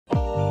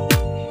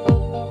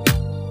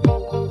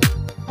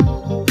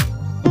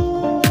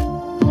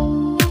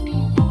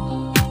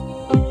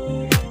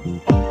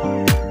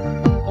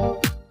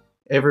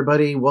Hey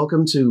everybody,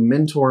 welcome to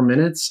Mentor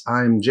Minutes.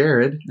 I'm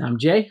Jared. I'm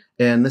Jay.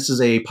 And this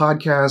is a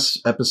podcast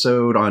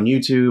episode on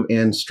YouTube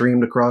and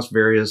streamed across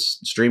various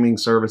streaming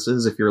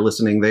services if you're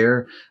listening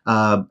there,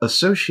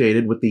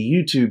 associated with the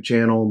YouTube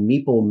channel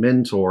Meeple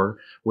Mentor,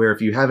 where if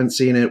you haven't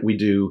seen it, we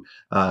do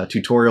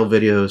tutorial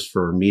videos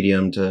for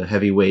medium to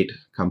heavyweight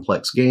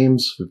complex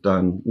games. We've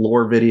done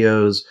lore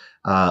videos,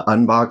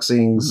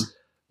 unboxings.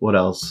 What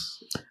else?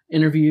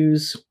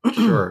 Interviews.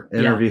 Sure,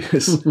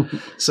 interviews.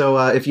 So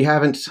if you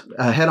haven't,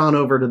 head on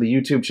over to the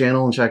YouTube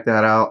channel and check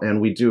that out. And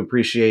we do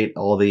appreciate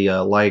all the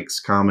likes,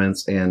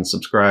 comments, and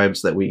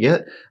subscribes that we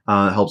get.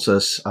 It helps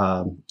us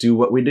do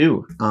what we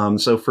do.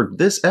 So for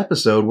this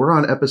episode, we're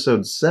on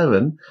episode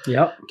 7.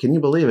 Yep. Can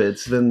you believe it?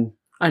 It's been...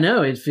 I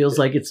know. It feels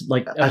like it's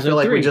like I feel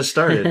like 3. we just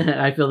started.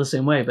 I feel the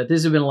same way, but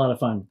this has been a lot of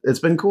fun. It's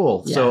been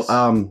cool. Yes.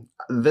 So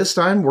this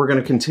time we're going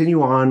to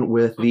continue on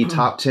with the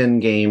top 10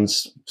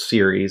 games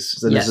series.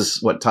 So this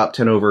is what, top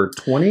 10 over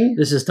 20?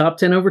 This is top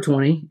 10 over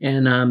 20.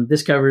 And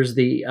this covers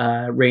the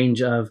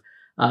range of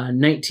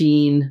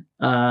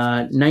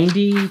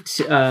 1990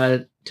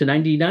 to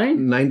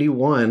 99?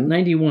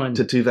 91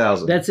 to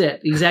 2000. That's it.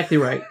 Exactly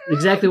right.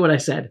 Exactly what I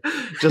said.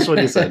 Just what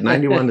you said.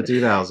 91 to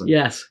 2000.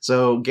 Yes.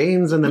 So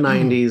games in the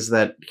 90s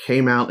that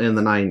came out in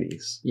the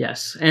 90s.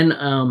 Yes.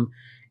 And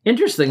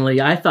interestingly,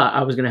 I thought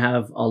I was going to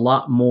have a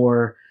lot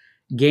more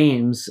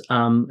games,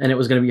 and it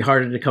was going to be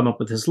harder to come up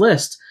with this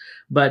list.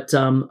 But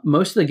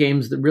most of the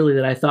games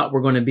that I thought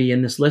were going to be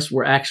in this list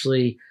were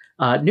actually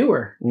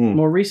newer,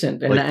 more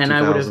recent, and like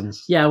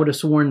I would have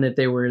sworn that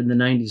they were in the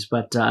 90s.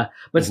 But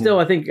still,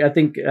 I think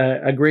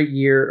a great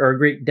year or a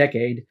great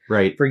decade,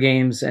 right, for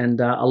games,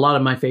 and a lot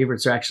of my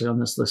favorites are actually on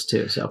this list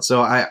too.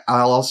 So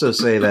I'll also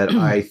say that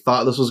I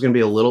thought this was going to be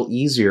a little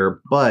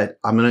easier, but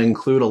I'm going to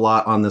include a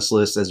lot on this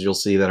list, as you'll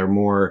see, that are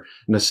more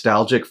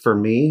nostalgic for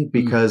me,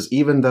 because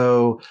even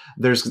though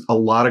there's a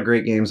lot of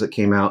great games that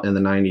came out in the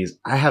 90s,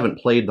 I haven't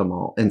played them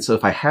all, and so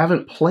if I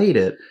haven't played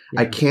it,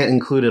 I can't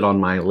include it on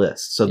my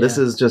list. So this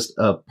is just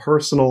a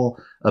personal,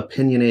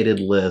 opinionated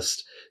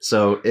list.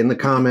 So in the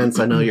comments,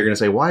 I know you're going to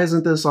say, why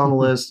isn't this on the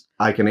list?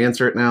 I can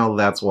answer it now.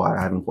 That's why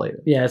I haven't played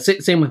it. Yeah,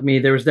 same with me.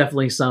 There was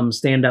definitely some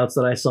standouts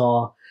that I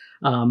saw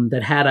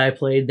that had I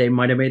played, they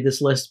might have made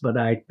this list, but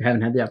I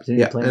haven't had the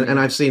opportunity to play them. And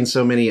I've seen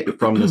so many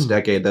from this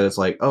decade that it's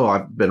like, oh,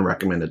 I've been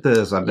recommended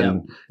this. I've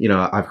been,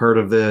 I've heard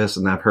of this,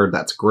 and I've heard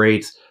that's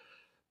great,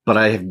 but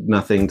I have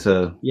nothing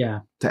to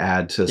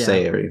add to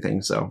say or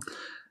anything. So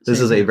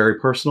this is a very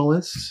personal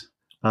list,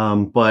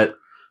 but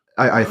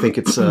I think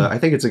it's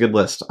a good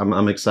list.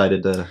 I'm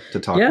excited to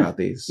talk about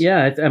these.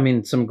 Yeah, I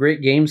mean, some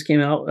great games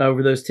came out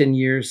over those 10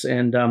 years,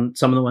 and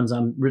some of the ones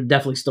I'm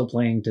definitely still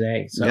playing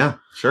today. So yeah,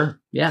 sure.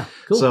 Yeah,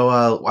 cool.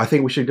 So I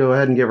think we should go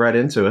ahead and get right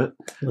into it.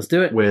 Let's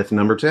do it. With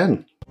number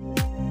 10.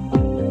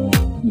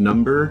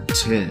 Number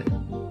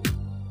 10.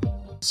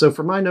 So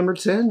for my number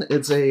 10,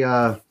 it's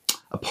a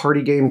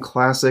party game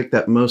classic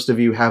that most of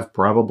you have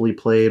probably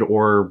played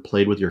or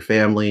played with your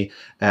family,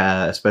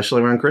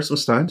 especially around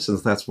Christmas time,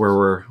 since that's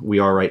where we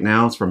are right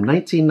now. It's from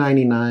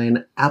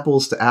 1999,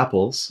 Apples to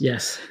Apples.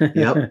 Yes.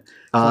 Yep.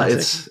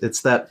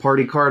 It's that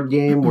party card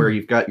game where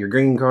you've got your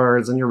green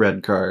cards and your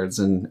red cards,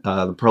 and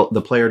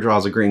the player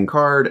draws a green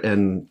card,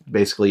 and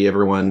basically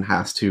everyone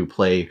has to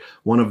play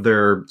one of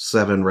their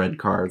 7 red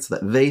cards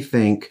that they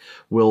think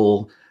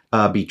will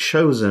be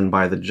chosen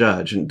by the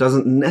judge. And it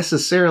doesn't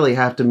necessarily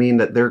have to mean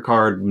that their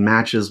card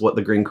matches what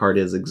the green card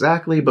is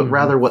exactly, but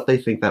rather what they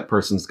think that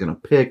person's going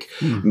to pick,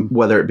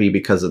 whether it be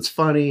because it's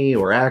funny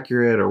or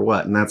accurate or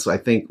what. And that's, I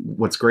think,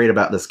 what's great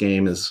about this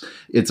game is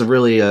it's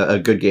really a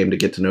good game to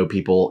get to know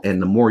people.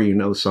 And the more you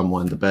know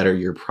someone, the better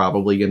you're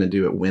probably going to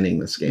do at winning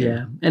this game.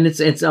 Yeah. And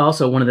it's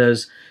also one of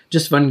those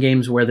just fun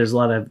games where there's a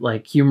lot of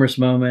like humorous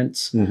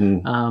moments,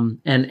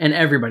 and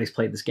everybody's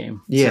played this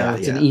game. Yeah, so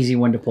it's an easy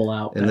one to pull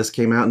out. And this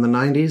came out in the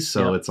 90s,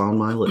 so it's on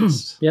my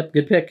list. Yep,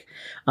 good pick.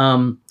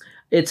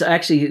 It's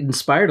actually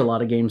inspired a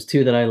lot of games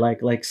too that I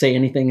like Say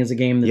Anything is a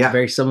game that's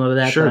very similar to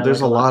that. Sure, there's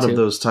a lot of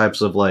those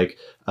types of like,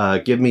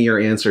 give me your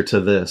answer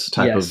to this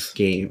type of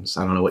games.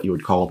 I don't know what you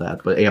would call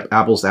that, but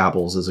Apples to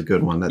Apples is a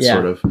good one that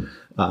sort of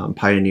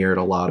pioneered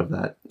a lot of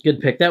that. Good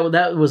pick.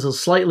 That was a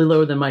slightly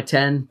lower than my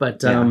 10,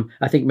 but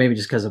I think maybe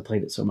just because I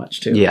played it so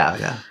much too.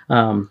 Yeah.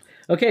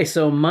 Okay,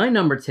 so my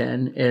number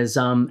 10 is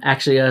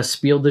actually a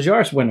Spiel des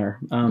Jahres winner,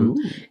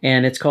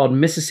 and it's called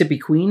Mississippi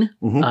Queen.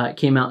 It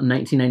came out in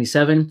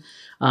 1997.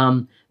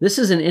 This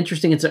is an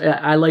interesting.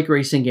 I like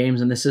racing games,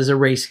 and this is a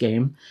race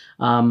game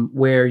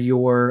where you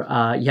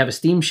have a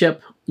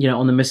steamship,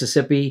 on the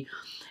Mississippi,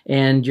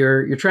 and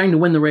you're trying to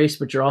win the race,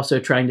 but you're also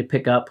trying to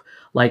pick up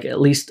like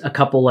at least a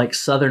couple like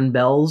Southern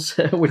Belles,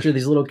 which are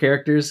these little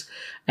characters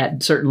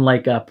at certain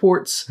like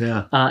ports.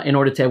 Yeah. In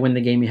order to win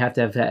the game, you have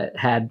to have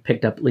had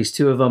picked up at least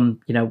 2 of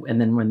them,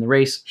 and then win the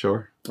race.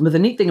 Sure. But the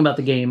neat thing about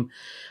the game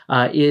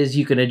is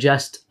you can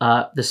adjust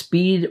the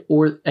speed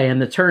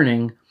and the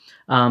turning.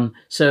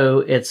 So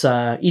it's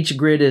each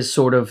grid is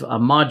sort of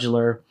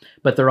modular,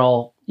 but they're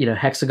all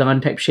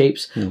hexagon type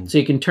shapes. So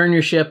you can turn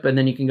your ship and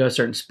then you can go a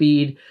certain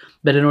speed.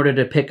 But in order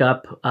to pick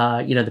up,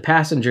 the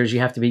passengers, you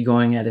have to be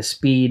going at a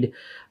speed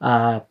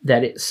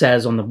that it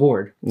says on the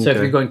board. So if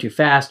you're going too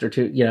fast or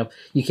too,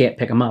 you can't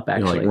pick them up,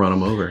 actually. Like run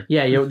them over.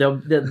 Yeah,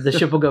 the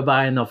ship will go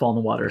by and they'll fall in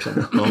the water or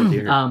something. Oh,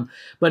 dear.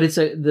 But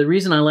the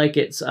reason I like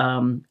it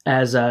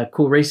as a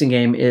cool racing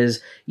game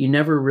is you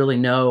never really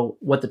know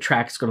what the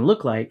track is going to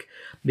look like,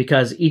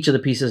 because each of the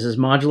pieces is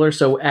modular.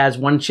 So as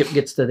one ship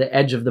gets to the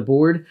edge of the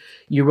board,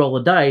 you roll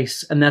a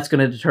dice, and that's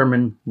going to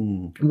determine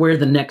where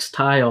the next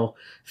tile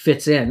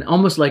fits in.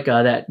 Almost like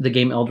the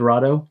game El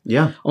Dorado.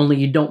 Yeah. Only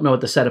you don't know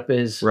what the setup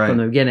is from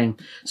the beginning.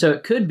 So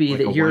it could be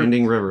like that you're a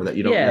winding river that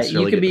you don't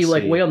necessarily you could be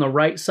like see. way on the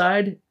right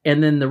side,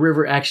 and then the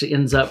river actually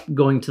ends up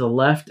going to the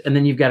left, and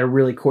then you've got to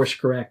really course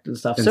correct and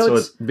stuff. And so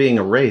it's being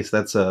a race.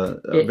 That's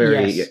a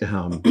very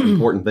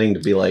important thing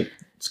to be like.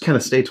 Just kind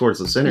of stay towards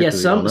the center. Yeah,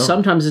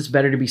 sometimes it's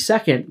better to be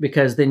second,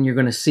 because then you're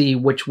going to see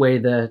which way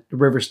the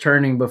river's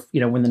turning.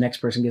 When the next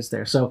person gets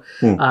there. So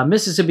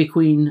Mississippi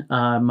Queen,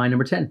 my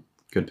number 10.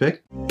 Good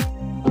pick.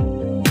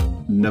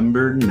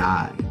 Number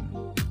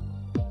 9.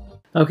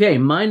 Okay,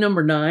 my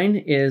number 9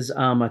 is a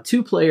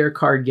 2-player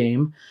card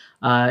game.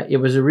 It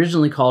was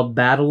originally called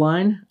Battle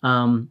Line,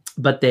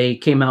 but they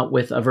came out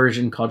with a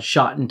version called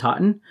Shot and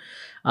Totten.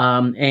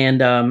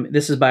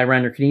 This is by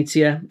Reiner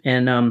Knizia.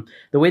 And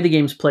the way the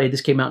game's played,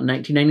 this came out in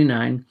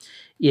 1999,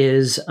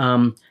 is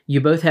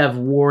you both have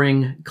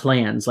warring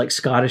clans, like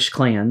Scottish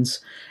clans,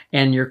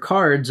 and your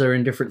cards are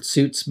in different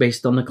suits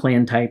based on the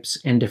clan types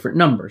and different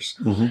numbers.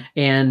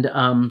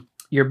 And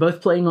you're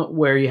both playing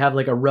where you have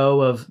like a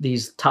row of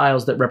these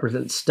tiles that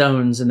represent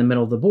stones in the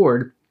middle of the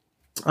board.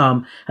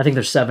 I think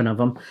there's 7 of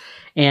them.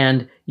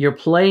 And you're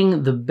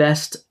playing the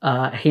best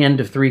hand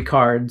of 3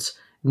 cards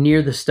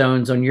near the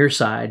stones on your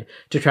side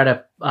to try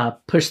to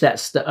push that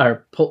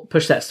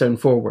stone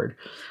forward.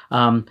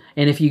 And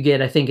if you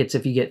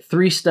get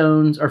 3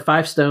 stones or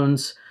 5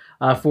 stones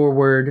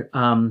forward,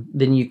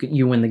 then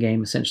you win the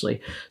game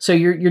essentially. So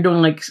you're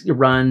doing like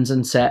runs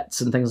and sets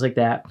and things like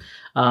that.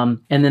 And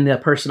then the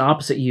person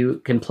opposite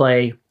you can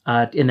play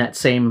in that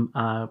same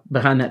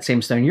behind that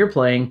same stone you're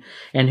playing,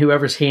 and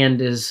whoever's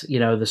hand is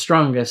the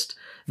strongest,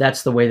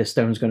 that's the way the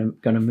stone's going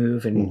to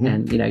move,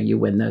 and you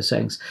win those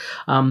things.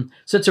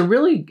 So it's a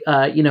really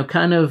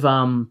kind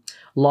of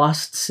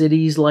Lost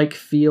Cities like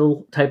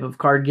feel type of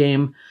card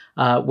game,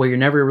 where you're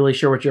never really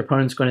sure what your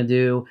opponent's going to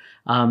do.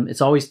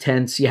 It's always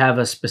tense. You have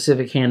a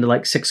specific hand of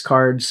like 6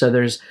 cards, so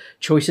there's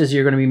choices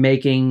you're going to be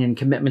making and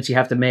commitments you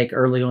have to make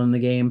early on in the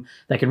game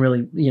that can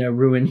really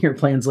ruin your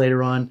plans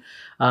later on.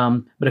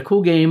 But a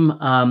cool game.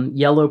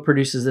 Yellow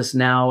produces this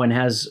now and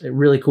has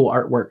really cool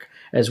artwork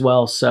as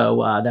well.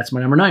 So that's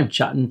my number 9,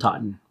 Shot and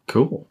Totten.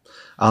 Cool.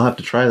 I'll have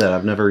to try that.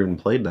 I've never even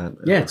played that.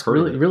 Yeah, it's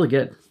really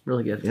good.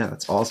 Really good. Yeah,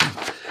 that's awesome.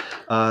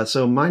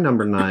 So my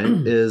number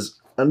 9 is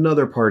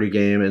another party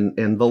game,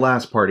 and the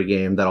last party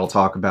game that I'll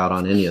talk about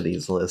on any of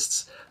these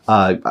lists,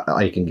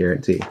 I can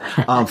guarantee.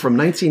 From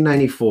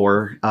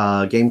 1994,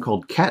 a game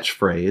called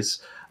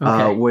Catchphrase,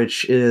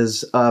 which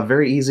is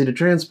very easy to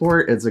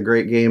transport. It's a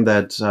great game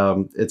that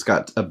it's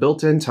got a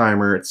built-in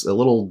timer. It's a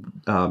little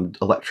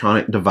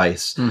electronic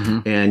device,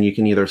 and you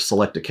can either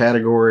select a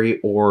category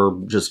or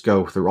just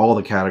go through all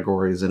the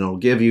categories, and it'll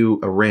give you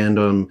a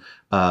random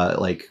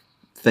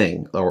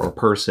thing or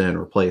person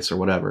or place or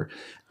whatever.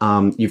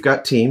 You've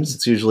got teams.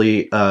 It's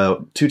usually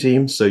 2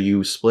 teams, so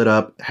you split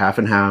up half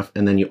and half,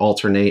 and then you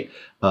alternate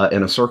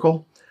in a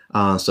circle.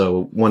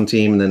 So one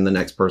team and then the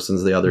next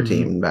person's the other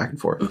team, and back and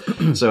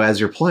forth. So as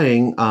you're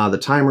playing, the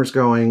timer's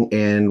going,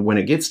 and when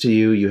it gets to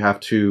you, you have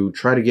to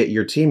try to get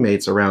your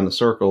teammates around the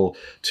circle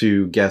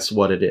to guess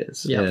what it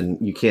is. Yep.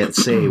 And you can't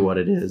say what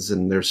it is,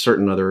 and there's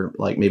certain other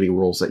maybe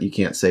rules that you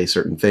can't say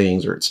certain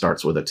things, or it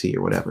starts with a T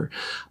or whatever.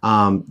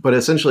 But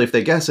essentially, if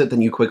they guess it,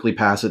 then you quickly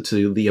pass it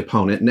to the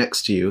opponent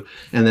next to you,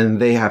 and then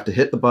they have to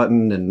hit the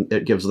button, and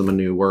it gives them a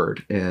new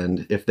word.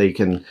 And if they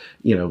can,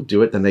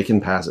 do it, then they can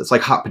pass it. It's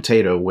like hot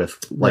potato with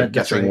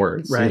guessing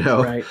words,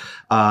 right?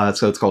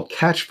 So it's called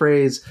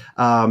Catchphrase.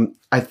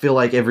 I feel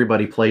like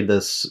everybody played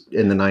this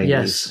in the 90s.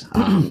 Yes,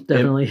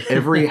 definitely.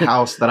 Every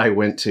house that I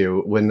went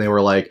to, when they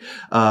were like,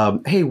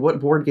 hey, what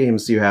board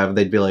games do you have?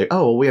 They'd be like,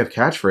 oh, well, we have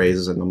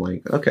Catchphrases. And I'm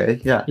like, okay,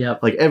 yeah.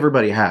 Yep. Like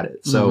everybody had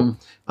it. So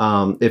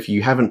if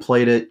you haven't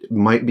played it, it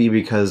might be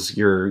because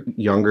you're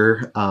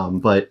younger.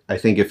 But I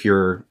think if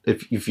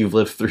you've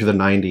lived through the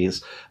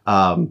 90s,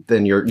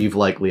 then you've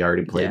likely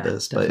already played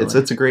this. Definitely. But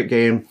it's a great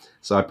game.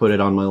 So I put it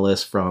on my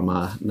list from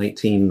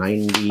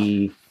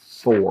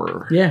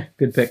 1994. Yeah,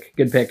 good pick.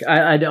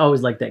 I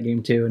always like that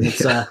game too, and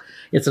it's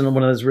it's one of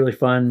those really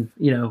fun,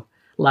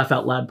 laugh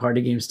out loud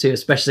party games too,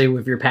 especially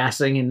if you're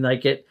passing and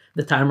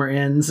the timer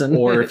ends,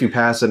 or if you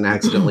pass and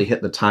accidentally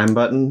hit the time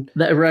button.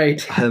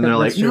 Right. And they're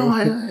like, no,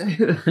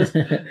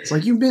 it's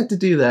like you meant to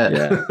do that.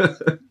 Yeah.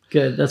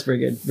 Good. That's very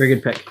good. Very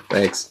good pick.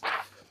 Thanks.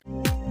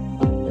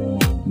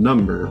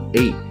 Number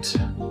 8.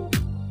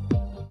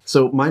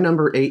 So my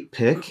number 8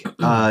 pick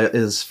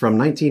is from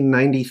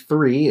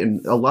 1993,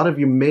 and a lot of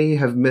you may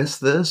have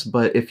missed this,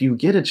 but if you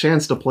get a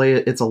chance to play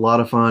it, it's a lot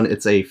of fun.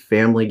 It's a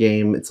family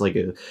game. It's like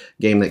a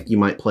game that you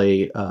might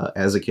play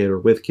as a kid or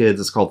with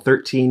kids. It's called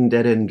 13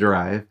 Dead End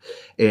Drive,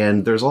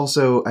 and there's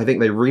also, I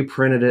think they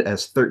reprinted it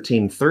as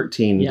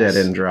 1313 Dead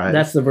End Drive.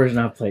 That's the version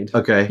I've played.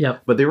 Okay.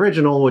 Yep. But the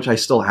original, which I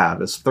still have,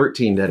 is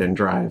 13 Dead End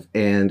Drive,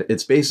 and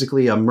it's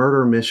basically a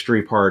murder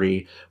mystery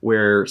party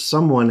where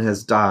someone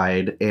has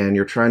died, and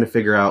you're trying to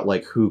figure out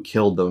like who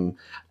killed them,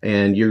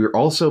 and you're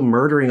also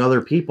murdering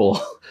other people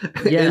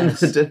in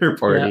the dinner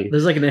party. Yeah.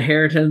 There's like an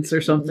inheritance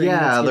or something.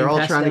 Yeah, they're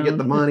all trying to get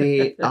the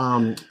money.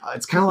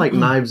 It's kind of like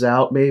Knives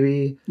Out,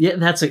 maybe. Yeah,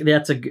 that's a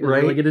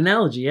really good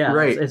analogy. Yeah,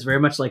 right. It's very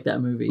much like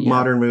that movie.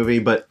 Modern movie,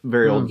 but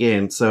very old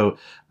game. So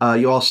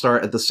you all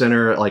start at the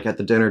center, like at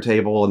the dinner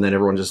table, and then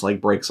everyone just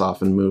like breaks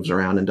off and moves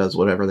around and does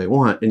whatever they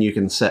want. And you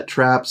can set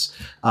traps,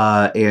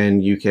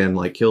 and you can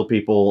like kill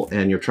people,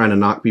 and you're trying to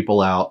knock people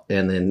out,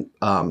 and then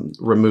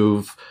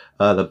remove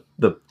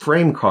the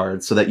frame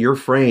card so that your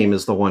frame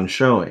is the one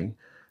showing.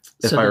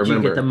 If I remember,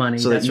 you get the money.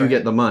 So that you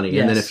get the money,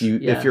 yes. And then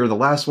if you're the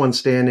last one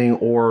standing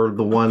or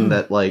the one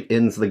that like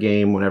ends the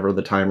game whenever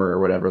the timer or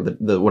whatever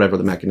whatever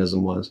the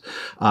mechanism was,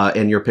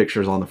 and your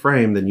picture's on the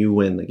frame, then you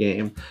win the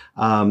game.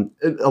 A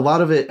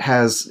lot of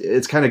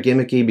it's kind of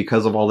gimmicky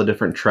because of all the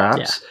different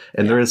traps,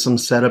 and there is some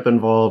setup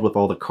involved with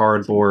all the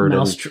cardboard,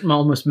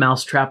 almost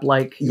Mousetrap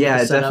like. Yeah,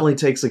 it definitely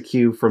takes a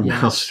cue from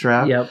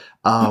Mousetrap. Yep.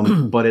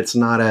 But it's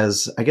not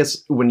as, I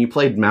guess when you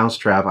played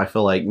Mousetrap, I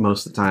feel like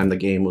most of the time the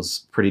game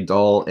was pretty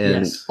dull,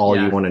 and all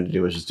you wanted to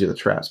do was just do the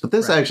traps. But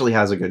this actually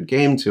has a good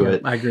game to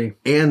it. I agree.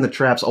 And the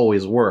traps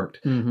always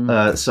worked.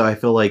 So I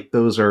feel like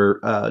those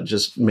are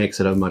just makes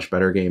it a much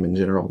better game in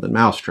general than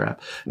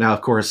Mousetrap. Now,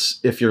 of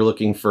course, if you're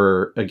looking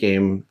for a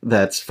game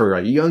that's for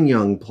a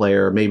young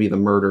player, maybe the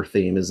murder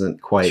theme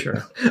isn't quite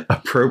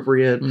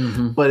appropriate,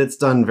 but it's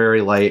done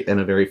very light and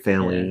a very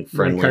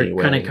family-friendly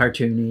way. Kind of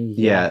cartoony.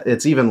 Yeah,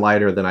 it's even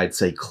lighter than I'd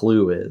say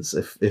Clue is,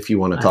 if you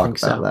want to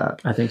talk about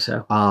that. I think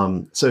so.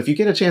 So if you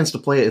get a chance to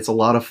play it, it's a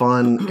lot of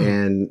fun,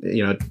 and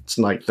it's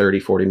like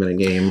 30-40 minute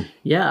game.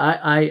 Yeah,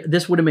 I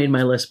this would have made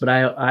my list, but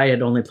I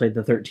had only played the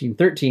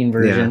 1313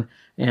 version,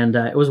 and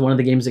it was one of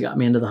the games that got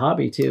me into the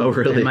hobby too. Oh,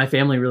 really? And my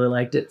family really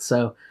liked it,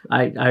 so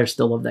I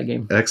still love that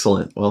game.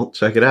 Excellent. Well,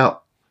 check it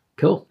out.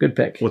 Cool. Good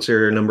pick. What's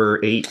your number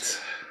 8?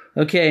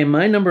 Okay,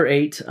 my number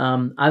 8.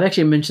 I've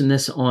actually mentioned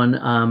this on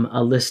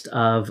a list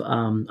of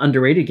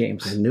underrated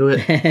games. I knew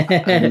it.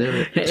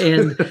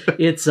 And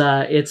it's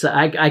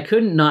I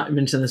couldn't not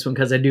mention this one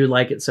because I do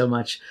like it so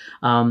much.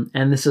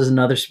 And this is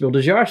another Spiel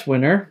des Jahres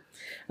winner.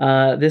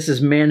 This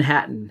is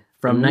Manhattan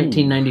from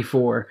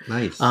 1994.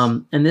 Nice.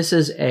 And this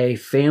is a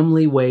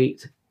family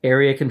weight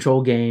area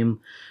control game.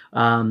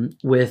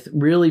 With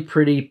really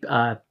pretty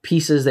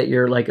pieces that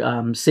you're like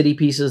city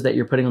pieces that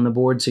you're putting on the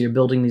board. So you're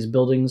building these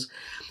buildings,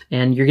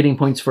 and you're getting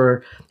points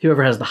for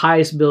whoever has the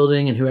highest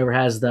building and whoever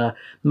has the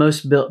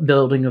most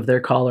building of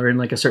their color in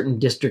like a certain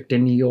district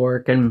in New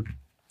York, and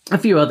a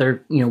few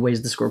other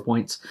ways to score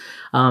points.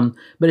 But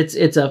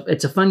it's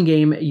a fun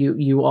game.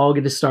 You all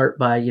get to start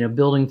by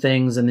building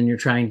things, and then you're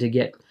trying to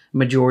get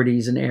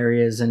majorities in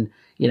areas and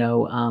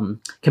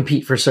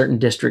compete for certain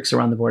districts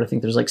around the board. I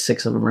think there's like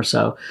 6 of them or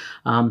so.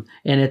 And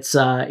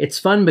it's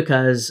fun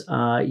because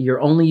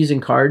you're only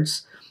using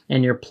cards,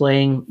 and you're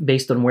playing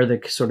based on where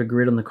the sort of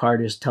grid on the card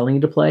is telling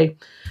you to play.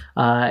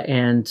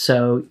 And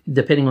so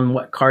depending on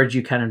what cards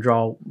you kind of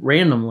draw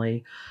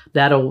randomly,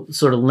 that'll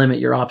sort of limit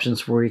your options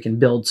for where you can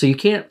build. So you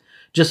can't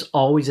just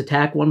always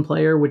attack one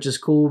player, which is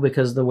cool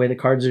because of the way the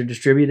cards are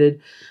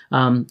distributed.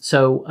 And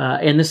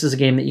this is a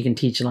game that you can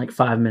teach in like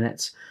 5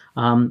 minutes.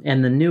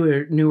 And the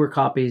newer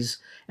copies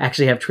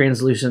actually have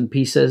translucent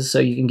pieces, so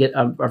you can get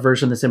a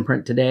version that's in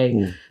print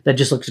today that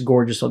just looks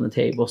gorgeous on the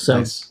table.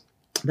 So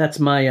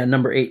that's my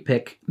number 8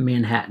 pick,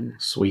 Manhattan.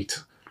 Sweet.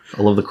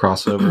 I love the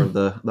crossover of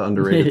the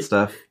underrated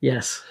stuff.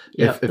 Yes.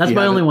 That's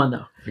my only one,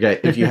 though. Okay,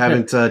 if you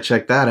haven't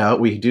checked that out,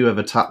 we do have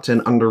a top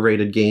 10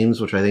 underrated games,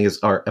 which I think is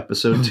our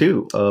episode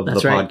 2 of the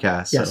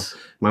podcast. Yes. So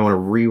you might want to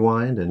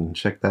rewind and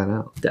check that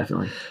out.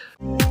 Definitely.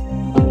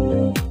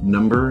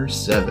 Number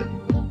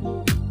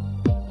 7.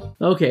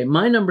 Okay,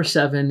 my number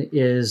 7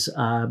 is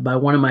by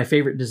one of my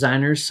favorite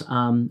designers,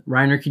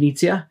 Reiner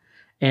Knizia.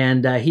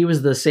 And he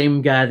was the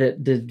same guy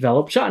that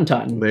developed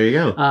Schottentotten. There you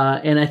go.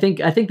 And I think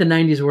the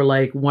 90s were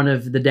like one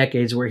of the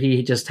decades where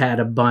he just had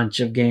a bunch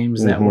of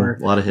games that were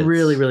a lot of hits.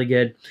 Really, really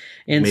good.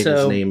 And made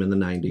his name in the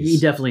 90s. He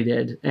definitely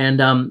did.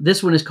 And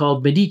this one is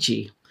called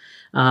Medici.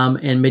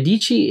 And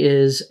Medici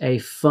is a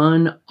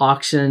fun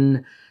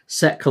auction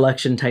set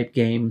collection type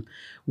game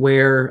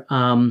where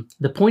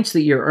the points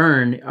that you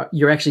earn,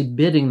 you're actually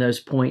bidding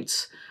those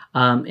points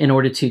in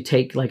order to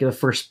take like the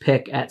first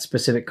pick at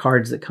specific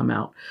cards that come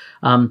out.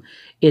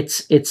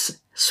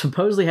 It's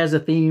supposedly has a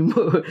theme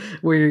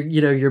where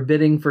you're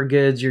bidding for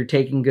goods, you're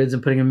taking goods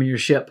and putting them in your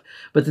ship,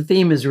 but the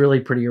theme is really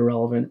pretty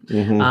irrelevant.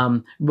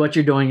 What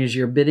you're doing is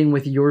you're bidding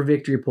with your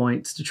victory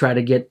points to try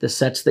to get the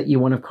sets that you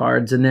want of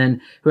cards, and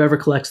then whoever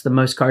collects the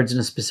most cards in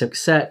a specific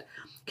set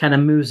kind of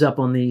moves up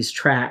on these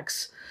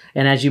tracks.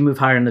 And as you move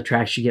higher in the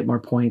tracks, you get more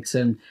points.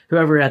 And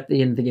whoever at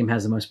the end of the game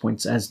has the most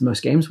points, as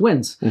most games,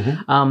 wins.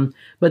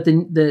 But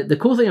the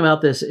cool thing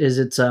about this is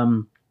it's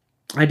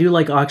I do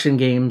like auction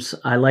games.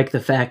 I like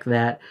the fact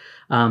that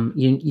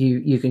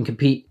you can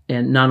compete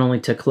and not only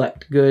to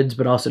collect goods,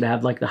 but also to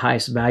have like the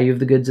highest value of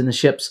the goods in the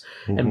ships.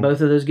 And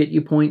both of those get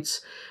you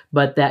points.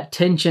 But that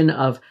tension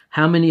of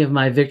how many of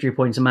my victory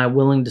points am I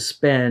willing to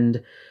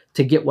spend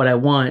to get what I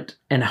want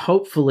and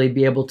hopefully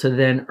be able to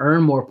then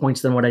earn more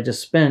points than what I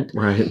just spent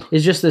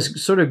is just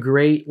this sort of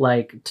great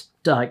like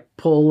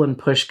pull and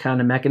push kind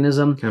of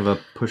mechanism. Kind of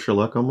a push your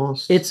luck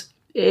almost.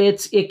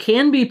 It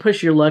can be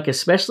push your luck,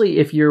 especially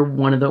if you're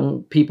one of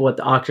the people at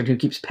the auction who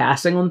keeps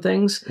passing on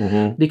things,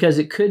 because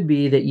it could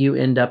be that you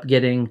end up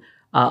getting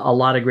a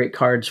lot of great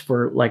cards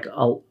for like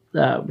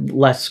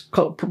less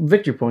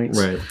victory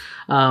points.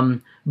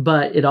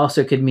 But it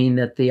also could mean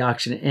that the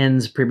auction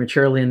ends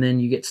prematurely and then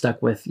you get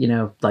stuck with,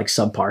 like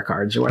subpar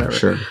cards or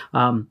whatever.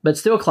 But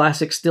still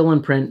classic, still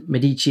in print,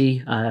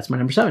 Medici. That's my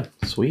number 7.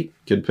 Sweet.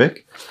 Good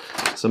pick.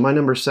 So my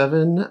number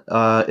 7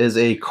 is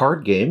a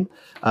card game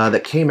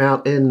that came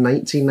out in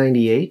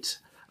 1998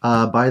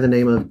 by the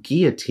name of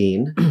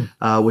Guillotine,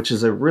 which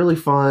is a really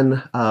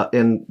fun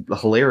and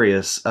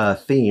hilarious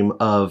theme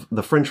of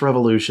the French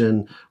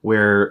Revolution,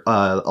 where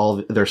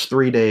there's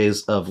 3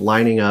 days of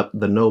lining up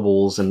the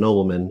nobles and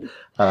noblemen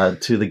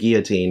to the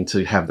guillotine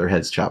to have their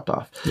heads chopped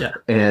off.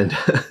 And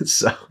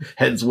so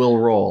heads will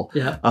roll.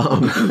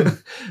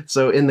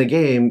 So in the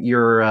game,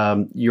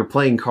 you're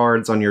playing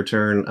cards on your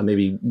turn,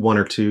 maybe 1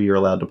 or 2 you're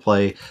allowed to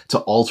play to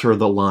alter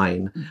the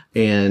line.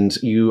 And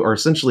you are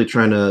essentially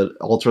trying to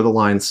alter the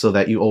line so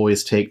that you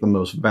always take the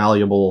most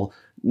valuable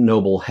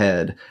noble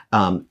head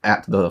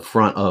at the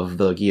front of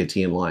the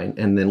guillotine line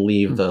and then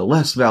leave the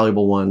less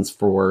valuable ones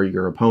for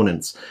your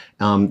opponents.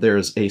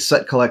 There's a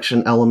set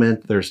collection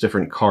element. There's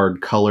different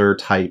card color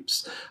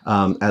types,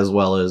 as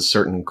well as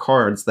certain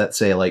cards that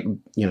say like,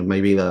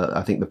 maybe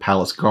I think the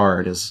Palace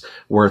Guard is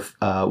worth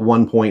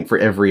 1 point for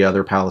every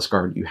other Palace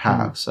Guard you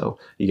have. So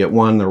you get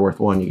 1, they're worth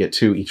 1, you get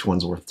 2, each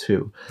one's worth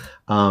 2.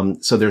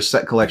 So there's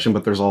set collection,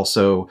 but there's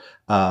also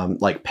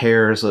like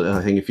pairs.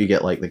 I think if you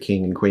get like the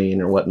king and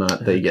queen or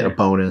whatnot, they get a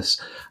bonus.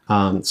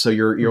 So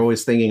you're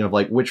always thinking of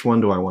like, which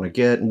one do I want to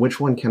get and which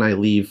one can I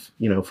leave,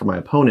 for my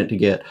opponent to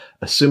get,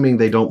 assuming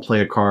they don't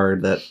play a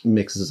card that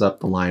mixes up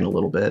the line a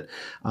little bit.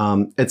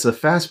 It's a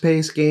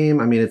fast-paced game.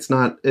 I mean,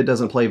 it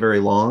doesn't play very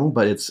long,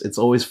 but it's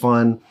always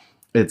fun.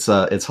 It's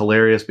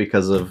hilarious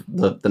because of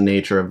the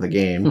nature of the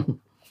game.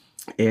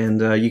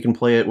 And you can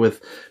play it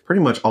with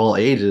pretty much all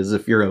ages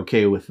if you're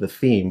okay with the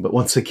theme. But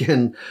once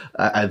again,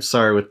 I'm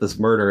sorry with this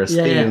murderous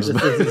themes.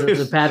 There's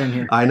a pattern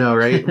here. I know,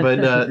 right?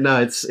 But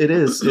no, it's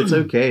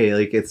okay.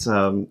 Like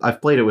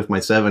I've played it with my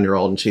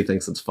 7-year-old and she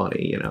thinks it's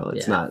funny.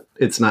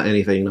 It's not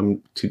anything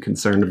I'm too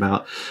concerned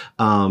about.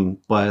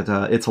 But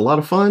it's a lot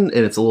of fun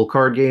and it's a little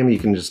card game you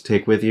can just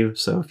take with you.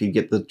 So if you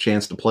get the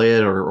chance to play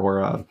it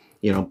or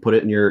put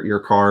it in your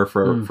car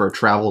for a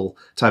travel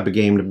type of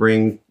game to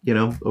bring,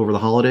 over the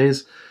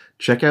holidays,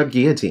 check out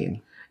Guillotine.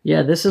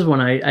 Yeah, this is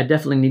one I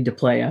definitely need to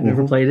play. I've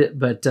never played it,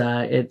 but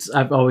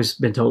I've always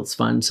been told it's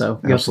fun. So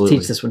you have to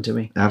teach this one to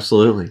me.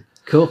 Absolutely.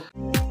 Cool.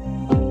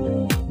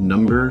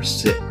 Number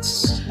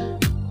 6.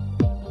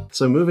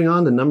 So moving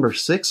on to number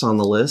 6 on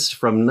the list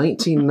from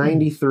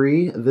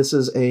 1993. This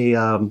is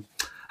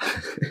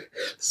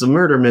it's a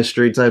murder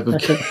mystery type of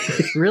game.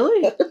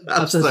 Really?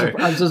 I'm so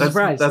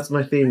surprised. That's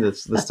my theme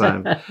this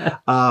time.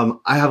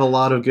 I have a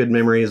lot of good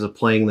memories of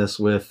playing this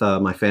with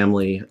my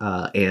family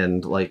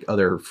and like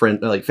other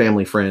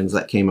family friends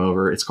that came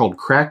over. It's called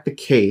Crack the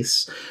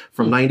Case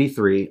from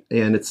 93,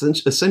 and it's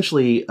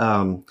essentially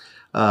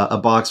a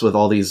box with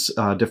all these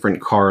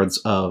different cards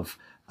of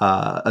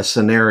a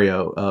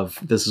scenario of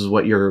this is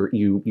what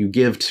you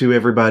give to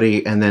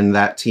everybody, and then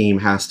that team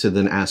has to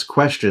then ask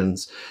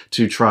questions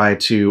to try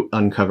to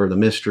uncover the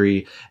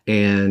mystery.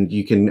 And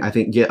you can, I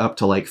think, get up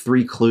to like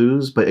 3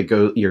 clues, but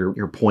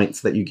your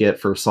points that you get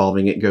for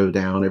solving it go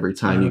down every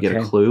time you get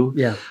a clue.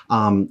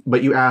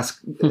 But you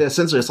ask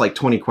essentially it's like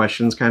 20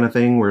 questions kind of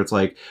thing, where it's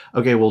like,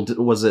 okay, well,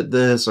 was it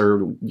this, or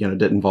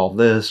did it involve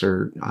this,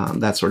 or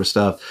that sort of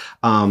stuff.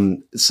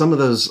 Some of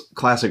those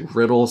classic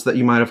riddles that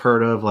you might have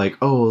heard of, like,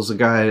 oh, it was a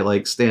guy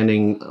like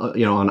standing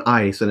on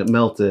ice and it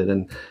melted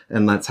and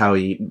that's how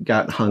he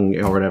got hung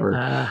or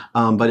whatever.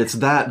 But it's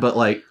that, but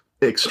like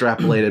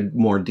extrapolated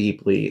more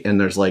deeply, and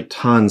there's like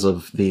tons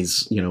of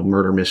these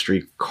murder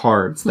mystery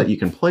cards that you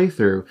can play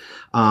through.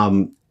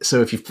 So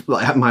if you,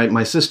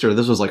 my sister,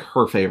 this was like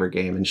her favorite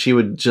game, and she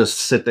would just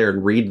sit there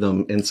and read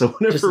them. And so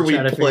whenever we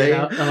play,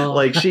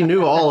 like she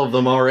knew all of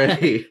them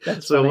already.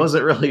 So funny. It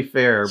wasn't really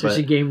fair. So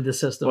she gamed the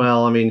system.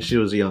 Well, I mean, she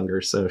was younger,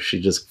 so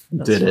she just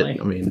did it.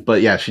 I mean,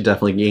 but yeah, she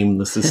definitely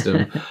gamed the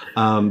system.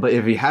 But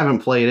if you haven't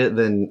played it,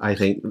 then I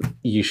think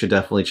you should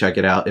definitely check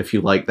it out if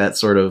you like that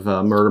sort of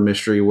murder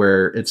mystery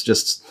where it's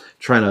just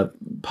trying to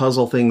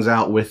puzzle things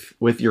out with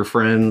your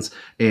friends,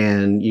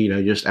 and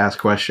just ask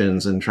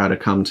questions and try to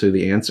come to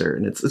the answer.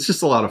 And it's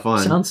just a lot of fun.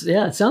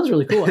 It sounds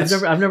really cool.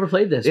 I've never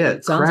played this. Yeah, but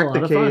it sounds Crack a lot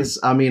the of fun. Case.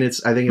 I mean,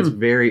 I think it's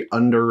very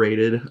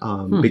underrated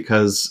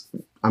because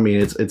I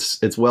mean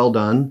it's well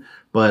done,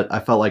 but I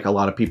felt like a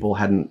lot of people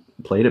hadn't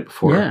played it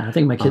before. Yeah, I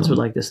think my kids would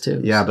like this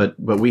too. Yeah, so.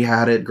 but we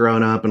had it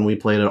growing up and we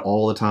played it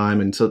all the time,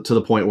 and to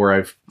the point where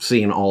I've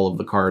seen all of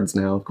the cards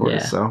now, of course.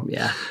 Yeah, so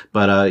yeah.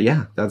 But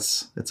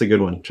it's a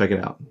good one. Check it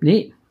out.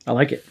 Neat. I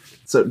like it.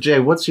 So Jay,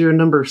 what's your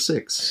number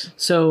 6?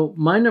 So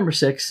my number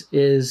 6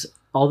 is,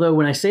 although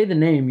when I say the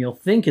name, you'll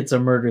think it's a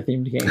murder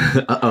themed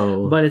game.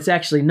 Uh-oh. But it's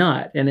actually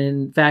not. And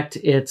in fact,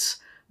 it's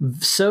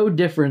so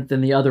different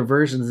than the other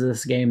versions of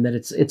this game that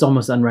it's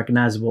almost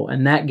unrecognizable.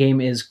 And that game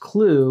is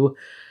Clue,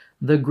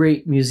 the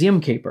Great Museum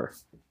Caper.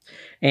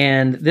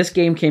 And this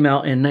game came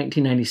out in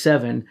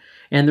 1997.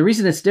 And the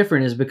reason it's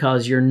different is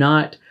because you're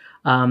not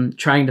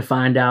trying to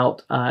find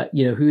out,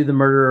 who the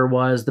murderer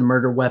was, the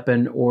murder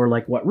weapon, or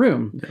like what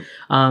room.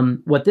 Yeah.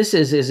 What this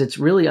is it's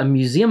really a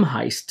museum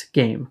heist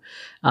game.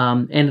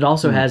 And it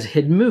also has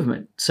hidden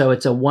movement. So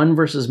it's a 1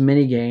 versus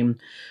many game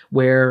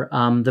where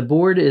the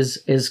board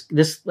is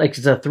this, like,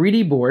 it's a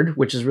 3D board,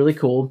 which is really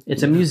cool.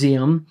 It's a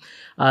museum.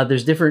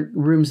 There's different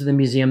rooms in the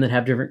museum that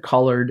have different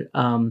colored,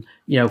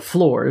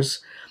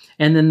 floors.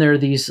 And then there are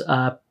these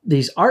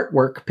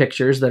artwork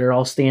pictures that are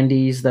all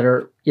standees that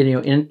are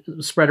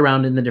spread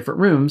around in the different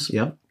rooms.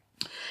 Yep.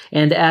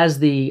 And as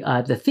the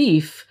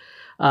thief,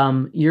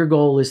 your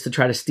goal is to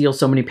try to steal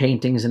so many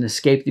paintings and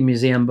escape the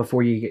museum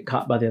before you get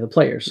caught by the other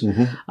players.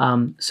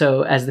 Mm-hmm.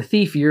 So as the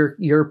thief,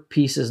 your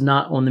piece is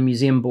not on the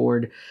museum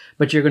board,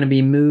 but you're going to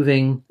be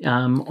moving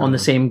on the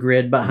same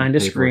grid behind a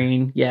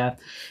screen. Yeah.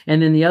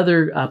 And then the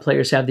other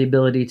players have the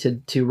ability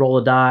to roll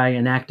a die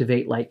and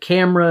activate like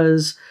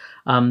cameras.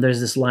 There's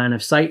this line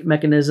of sight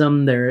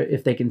mechanism there.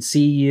 If they can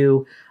see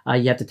you,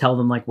 you have to tell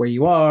them like where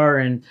you are,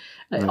 and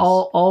nice.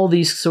 all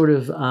these sort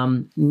of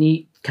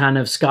neat kind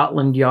of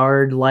Scotland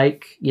Yard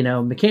like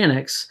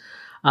mechanics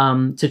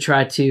to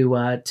try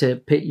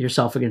to pit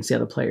yourself against the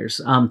other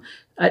players.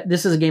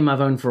 This is a game I've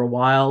owned for a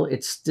while.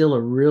 It's still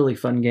a really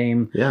fun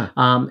game. Yeah.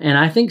 And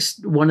I think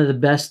one of the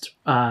best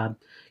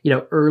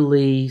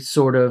early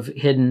sort of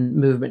hidden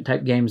movement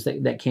type games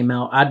that came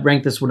out. I'd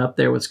rank this one up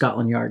there with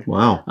Scotland Yard.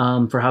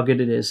 Wow. For how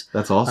good it is.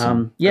 That's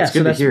awesome. Yeah. That's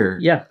good to hear.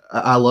 Yeah.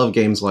 I love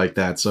games like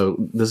that. So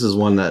this is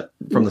one that,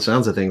 from the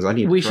sounds of things, I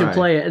need to try. We should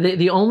play it.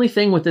 The only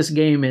thing with this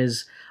game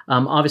is,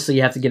 obviously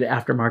you have to get it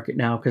aftermarket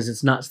now because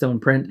it's not still in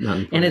print.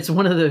 And it's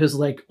one of those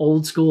like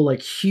old school,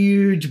 like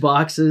huge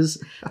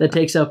boxes that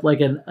takes up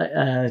like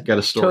a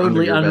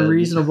totally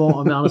unreasonable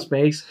amount of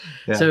space.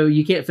 Yeah. So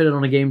you can't fit it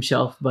on a game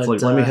shelf. But it's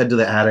like, let me head to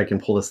the attic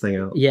and pull this thing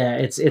out. Yeah,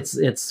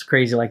 it's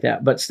crazy like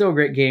that. But still a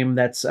great game.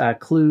 That's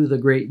Clue, the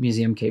Great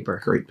Museum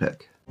Caper. Great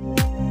pick.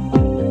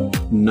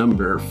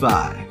 Number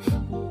 5.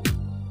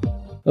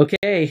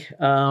 Okay.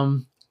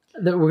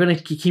 We're going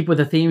to keep with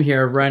the theme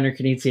here of Reiner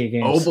Knizia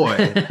games. Oh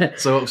boy.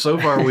 So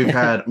far we've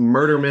had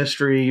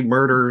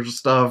murder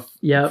stuff.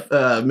 Yep.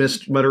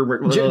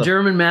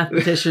 German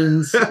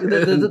mathematicians.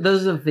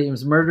 Those are the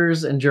themes.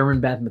 Murders and German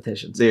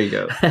mathematicians. There you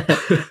go.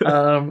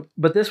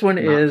 But this one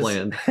is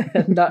planned.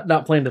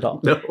 not planned at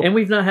all. No. And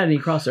we've not had any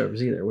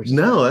crossovers either. Which is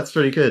that's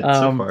pretty good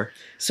so far.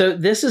 So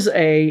this is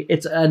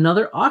it's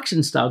another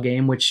auction style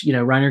game, which,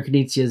 Reiner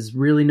Knizia is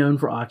really known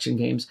for auction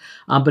games.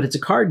 But it's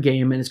a card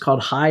game and it's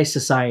called High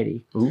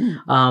Society. Ooh.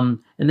 And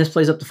this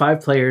plays up to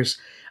 5 players.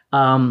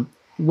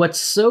 What's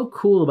so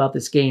cool about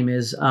this game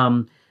is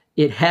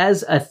it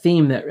has a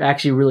theme that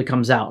actually really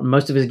comes out. And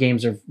most of his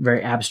games are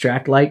very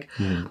abstract. Like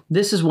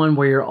this is one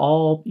where you're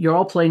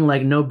all playing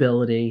like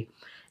nobility,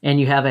 and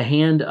you have a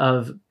hand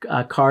of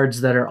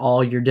cards that are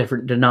all your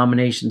different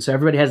denominations. So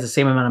everybody has the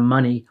same amount of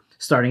money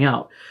starting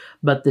out,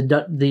 but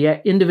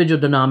the individual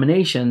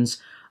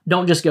denominations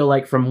don't just go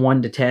like from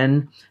 1 to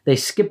 10. They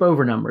skip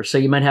over numbers. So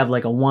you might have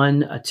like a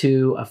 1, a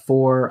 2, a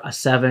 4, a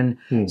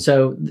 7.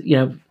 So,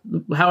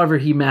 however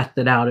he mathed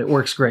it out, it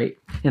works great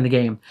in the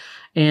game.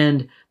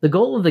 And the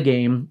goal of the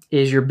game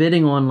is you're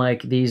bidding on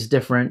like these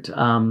different,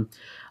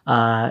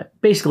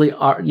 basically,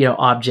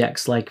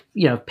 objects like,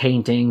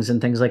 paintings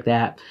and things like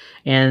that.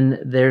 And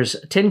there's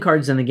 10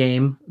 cards in the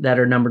game that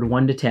are numbered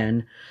 1 to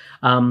 10.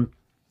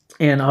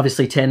 And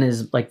obviously 10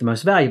 is like the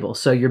most valuable.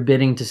 So you're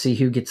bidding to see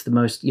who gets the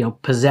most,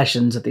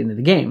 possessions at the end of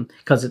the game,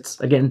 because it's,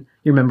 again,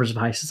 you're members of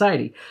high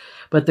society.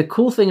 But the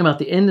cool thing about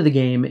the end of the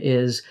game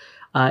is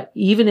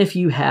even if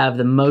you have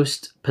the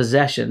most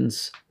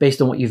possessions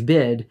based on what you've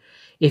bid,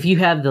 if you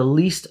have the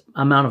least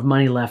amount of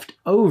money left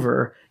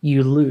over,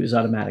 you lose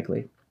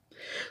automatically.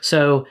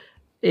 So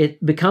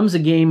it becomes a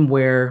game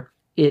where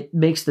it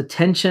makes the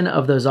tension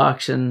of those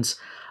auctions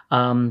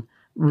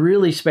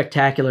really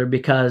spectacular,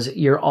 because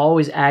you're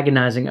always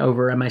agonizing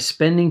over, am I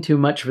spending too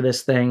much for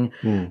this thing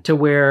to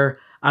where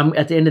I'm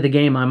at the end of the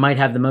game, I might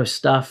have the most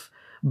stuff,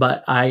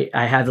 but I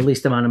have the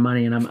least amount of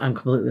money and I'm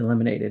completely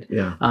eliminated.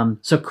 Yeah.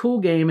 So cool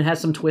game. It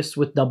has some twists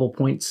with double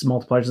points,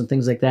 multipliers and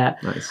things like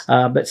that. Nice.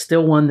 But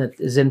still one that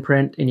is in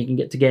print and you can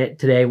get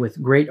today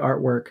with great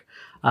artwork.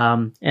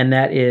 And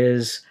that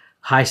is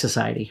High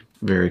Society.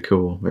 Very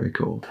cool. Very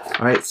cool.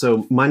 All right.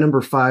 So my number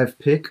 5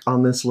 pick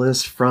on this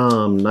list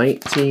from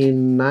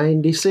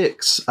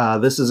 1996.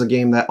 This is a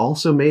game that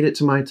also made it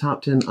to my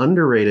top 10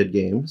 underrated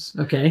games.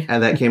 Okay.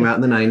 And that came out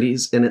in the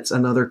 90s. And it's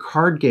another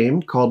card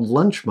game called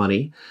Lunch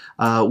Money,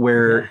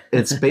 where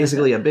it's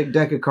basically a big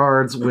deck of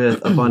cards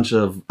with a bunch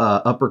of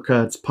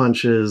uppercuts,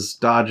 punches,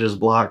 dodges,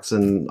 blocks,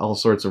 and all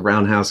sorts of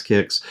roundhouse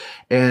kicks.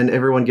 And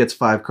everyone gets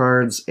 5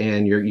 cards,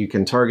 and you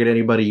can target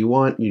anybody you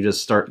want. You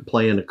just start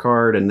playing a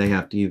card, and they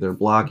have to either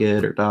block it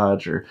or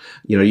dodge, or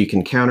you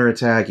can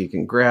counterattack, you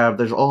can grab.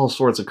 There's all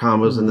sorts of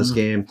combos in this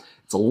game.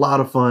 It's a lot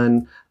of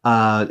fun.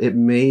 It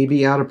may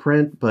be out of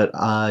print, but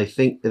I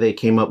think they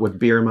came up with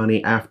Beer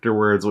Money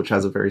afterwards, which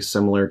has a very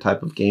similar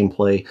type of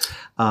gameplay.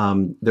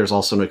 There's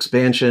also an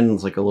expansion.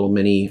 It's like a little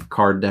mini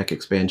card deck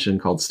expansion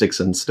called Sticks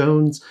and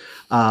Stones.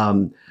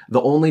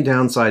 The only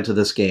downside to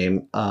this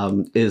game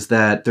is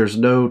that there's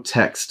no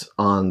text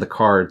on the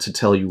card to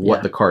tell you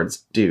what the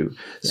cards do.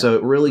 Yeah. So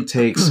it really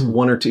takes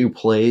 1 or 2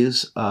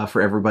 plays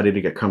for everybody to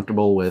get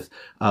comfortable with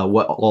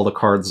what all the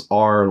cards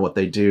are and what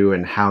they do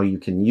and how you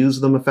can use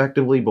them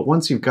effectively. But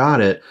once you've got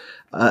it,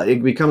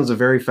 it becomes a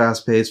very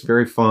fast-paced,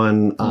 very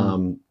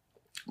fun,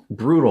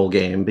 brutal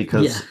game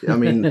because I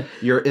mean,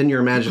 you're in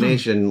your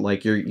imagination,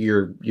 like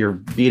you're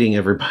beating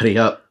everybody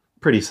up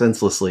pretty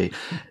senselessly,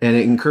 and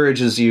it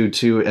encourages you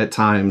to at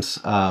times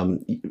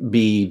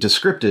be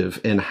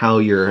descriptive in how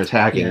you're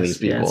attacking these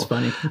people. Yeah, it's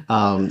funny.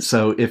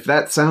 So if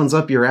that sounds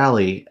up your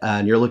alley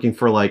and you're looking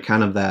for like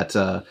kind of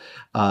that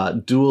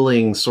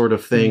dueling sort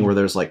of thing where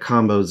there's like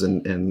combos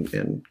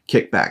and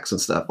kickbacks and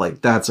stuff,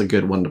 like that's a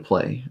good one to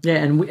play. Yeah,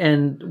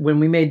 and when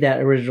we made that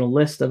original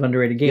list of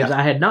underrated games,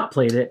 I had not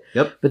played it.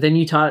 Yep. But then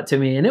you taught it to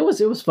me, and it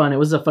was fun. It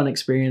was a fun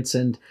experience,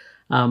 and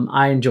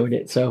I enjoyed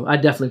it. So I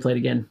definitely played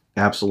again.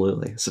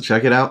 Absolutely. So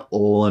check it out,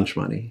 Lunch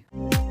Money.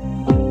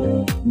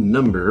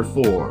 Number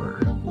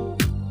 4.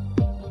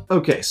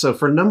 Okay, so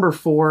for number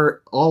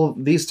 4, all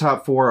of these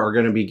top 4 are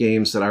going to be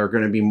games that are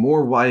going to be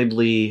more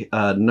widely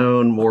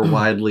known, more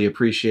widely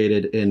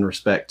appreciated in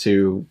respect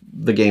to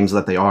the games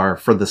that they are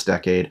for this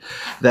decade.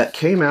 That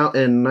came out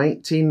in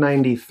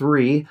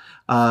 1993,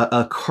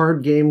 a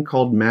card game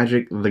called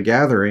Magic: The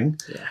Gathering,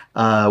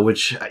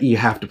 which you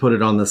have to put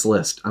it on this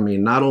list. I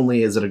mean, not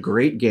only is it a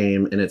great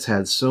game, and it's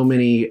had so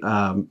many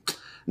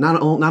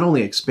not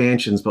only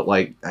expansions, but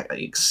like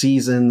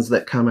seasons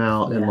that come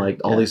out and like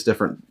all these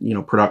different,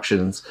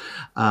 productions.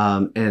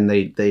 And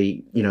they've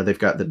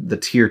got the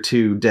tier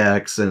 2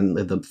 decks and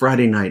the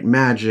Friday Night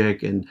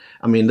Magic. And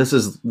I mean, this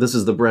is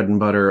the bread and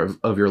butter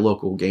of your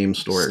local game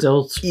store.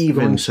 Still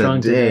even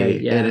today.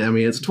 Yeah. And I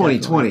mean, it's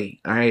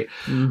 2020. All right.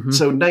 Mm-hmm.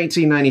 So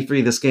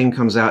 1993, this game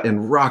comes out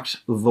and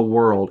rocked the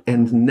world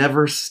and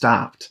never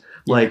stopped.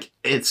 Like,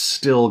 it's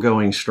still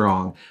going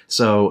strong.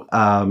 So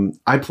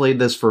I played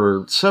this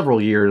for several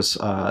years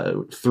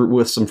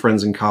with some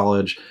friends in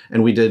college,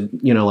 and we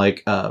did,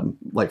 like 4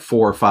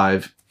 or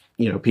 5,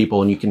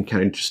 people, and you can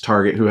kind of just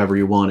target whoever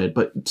you wanted.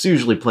 But it's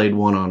usually played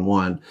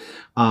one-on-one.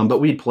 But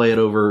we'd play it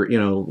over, the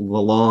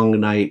long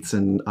nights,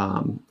 and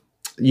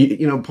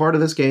part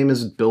of this game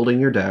is building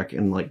your deck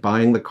and like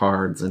buying the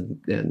cards,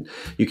 and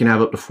you can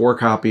have up to 4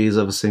 copies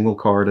of a single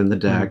card in the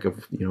deck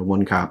of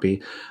 1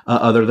 copy,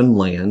 other than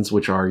lands,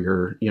 which are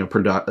your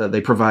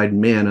they provide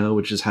mana,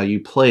 which is how you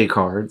play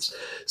cards.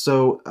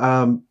 So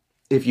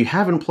if you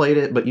haven't played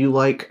it but you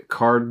like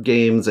card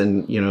games,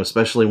 and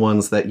especially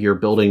ones that you're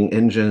building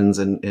engines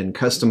and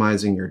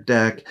customizing your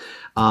deck,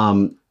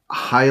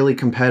 highly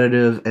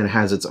competitive and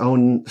has its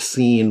own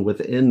scene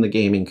within the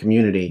gaming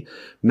community,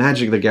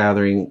 Magic: The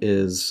Gathering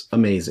is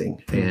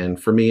amazing.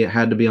 And for me, it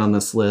had to be on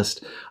this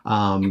list.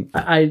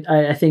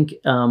 I think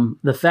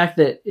the fact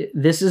that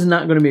this is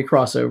not going to be a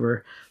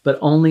crossover, but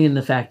only in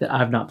the fact that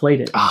I've not played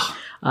it.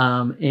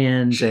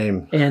 And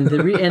shame. And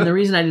the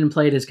reason I didn't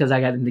play it is because I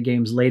got into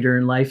games later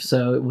in life.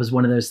 So it was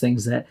one of those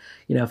things that,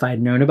 if I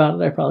had known about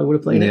it, I probably would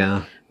have played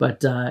it.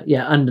 But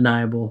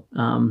undeniable.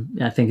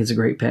 I think it's a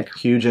great pick.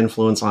 Huge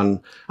influence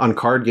on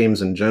card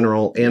games in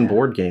general and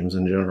board games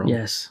in general.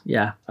 Yes.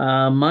 Yeah.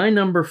 My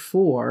number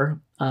 4,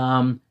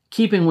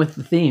 keeping with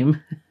the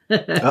theme,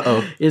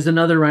 is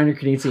another Reiner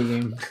Knizia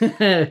game.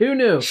 Who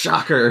knew?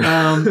 Shocker.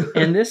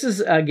 And this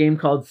is a game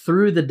called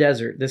Through the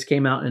Desert. This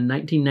came out in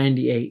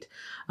 1998.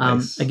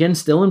 Nice. Again,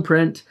 still in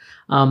print.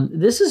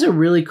 This is a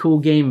really cool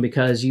game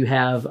because you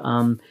have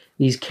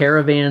these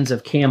caravans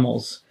of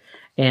camels.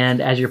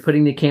 And as you're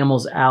putting the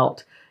camels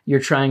out, you're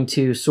trying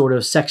to sort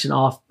of section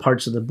off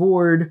parts of the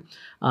board,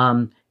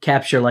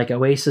 capture like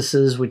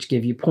oases, which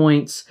give you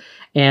points,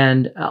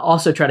 and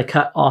also try to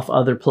cut off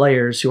other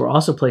players who are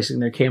also placing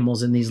their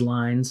camels in these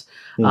lines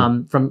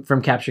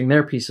from capturing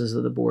their pieces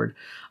of the board.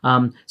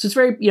 So it's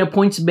very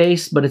points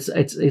based, but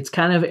it's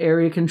kind of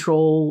area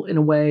control in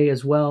a way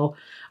as well.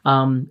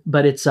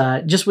 But it's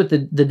just with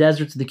the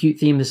deserts, the cute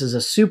theme. This is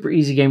a super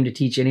easy game to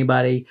teach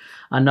anybody.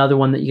 Another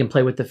one that you can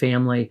play with the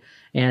family.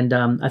 And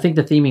I think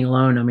the theming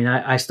alone, I mean,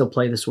 I still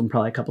play this one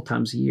probably a couple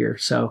times a year.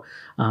 So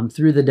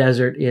Through the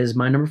Desert is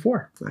my number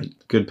 4. Right.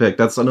 Good pick.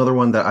 That's another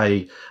one that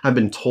I've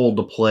been told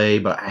to play,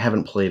 but I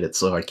haven't played it,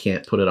 so I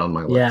can't put it on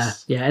my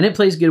list. Yeah, and it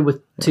plays good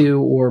with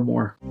 2 or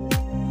more.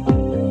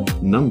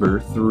 Number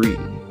 3.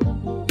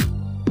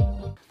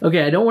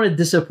 Okay, I don't want to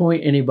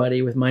disappoint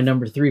anybody with my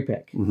number 3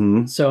 pick.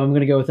 Mm-hmm. So I'm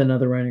going to go with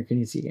another Reiner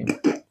Knizia game.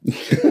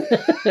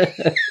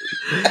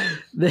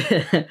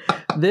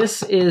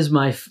 This is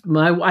my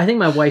I think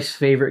my wife's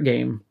favorite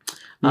game.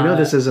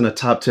 This isn't a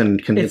top 10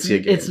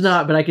 Knizia game. It's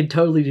not, but I could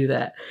totally do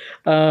that.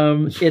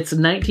 It's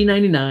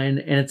 1999,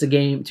 and it's a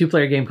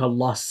 2-player game called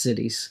Lost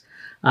Cities.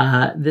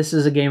 This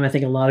is a game I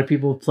think a lot of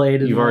people have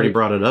played. You've already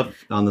brought it up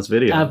on this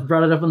video. I've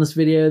brought it up on this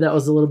video. That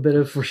was a little bit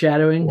of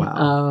foreshadowing.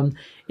 Wow.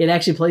 It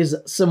actually plays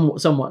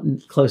somewhat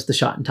close to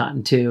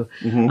Schottentotten too.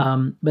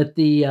 Mm-hmm. But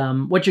the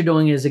what you're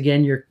doing is,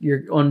 again,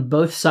 you're on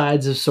both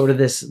sides of sort of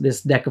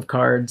this deck of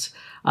cards,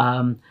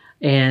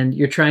 and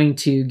you're trying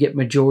to get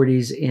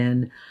majorities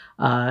in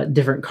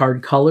different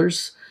card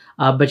colors.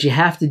 But you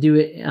have to do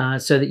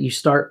it so that you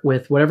start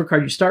with whatever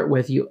card you start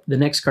with. The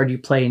next card you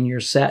play in your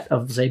set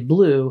of, say,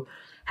 blue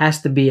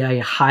has to be a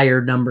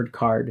higher numbered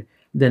card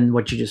than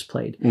what you just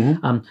played.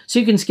 Mm-hmm. So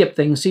you can skip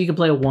things. So you can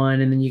play a 1,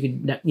 and then you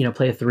can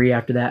play a 3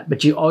 after that.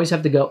 But you always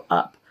have to go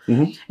up.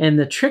 Mm-hmm. And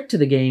the trick to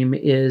the game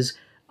is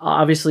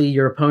obviously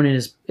your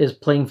opponent is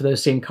playing for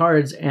those same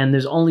cards, and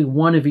there's only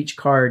one of each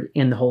card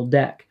in the whole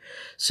deck.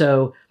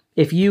 So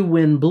if you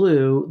win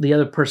blue, the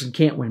other person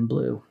can't win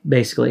blue,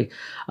 basically.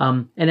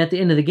 And at the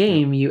end of the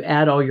game, you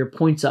add all your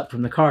points up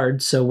from the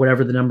cards, so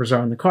whatever the numbers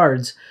are on the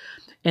cards,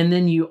 and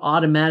then you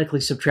automatically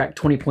subtract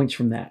 20 points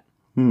from that.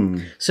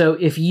 So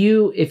if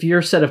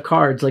your set of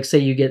cards, like say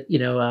you get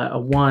a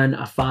 1,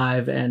 a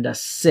 5, and a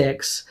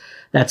 6,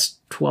 that's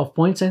 12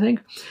 points, I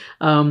think.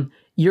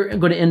 You're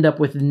going to end up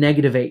with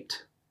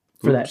 -8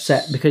 for that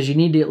set, because you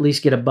need to at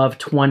least get above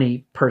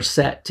 20 per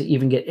set to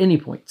even get any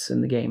points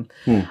in the game.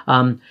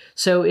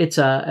 So it's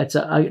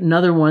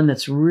another one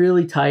that's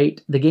really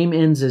tight. The game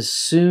ends as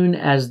soon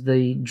as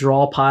the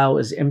draw pile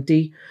is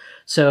empty.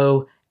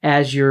 So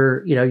as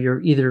you're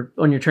either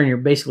on your turn, you're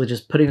basically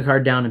just putting a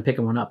card down and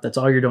picking one up. That's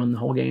all you're doing the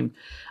whole game.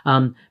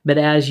 But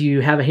as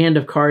you have a hand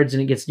of cards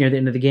and it gets near the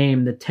end of the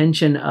game, the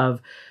tension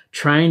of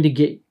trying to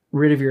get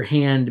rid of your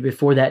hand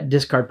before that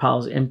discard pile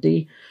is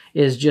empty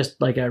is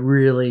just like a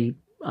really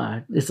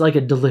it's like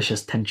a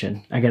delicious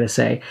tension, I gotta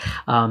say.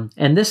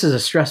 And this is a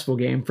stressful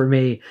game for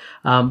me,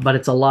 but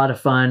it's a lot of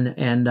fun.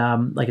 And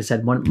like I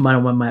said, one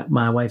of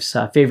my wife's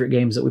favorite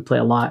games that we play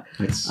a lot.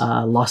 Nice.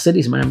 Lost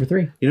Cities, my number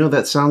 3.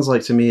 That sounds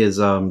like to me is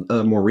a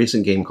more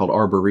recent game called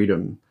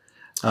Arboretum,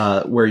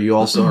 where you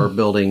also are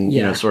building,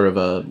 sort of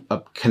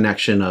a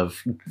connection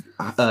of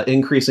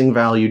increasing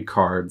valued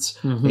cards,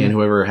 and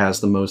whoever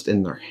has the most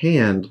in their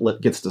hand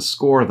gets to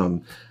score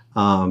them.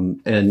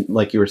 And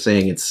like you were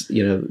saying,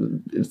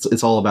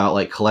 it's all about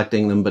like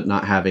collecting them, but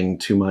not having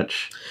too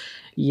much.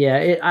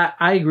 Yeah,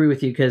 I agree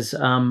with you, because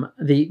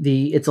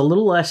it's a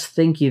little less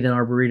thinky than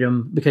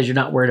Arboretum, because you're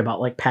not worried about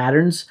like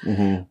patterns,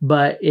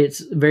 but it's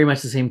very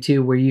much the same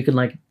too, where you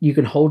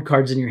can hold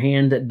cards in your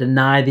hand that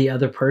deny the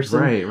other person,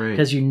 right,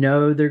 because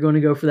they're going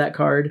to go for that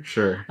card.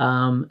 Sure.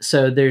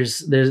 So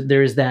there's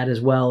that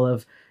as well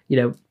of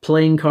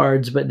playing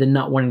cards, but then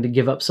not wanting to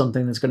give up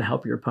something that's going to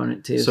help your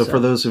opponent too. So for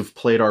those who've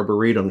played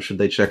Arboretum, should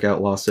they check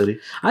out Lost City?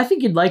 I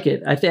think you'd like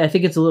it. I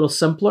think it's a little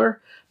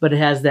simpler, but it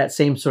has that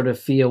same sort of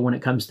feel when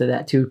it comes to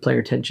that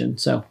 2-player tension.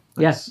 So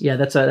nice. yeah,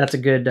 that's a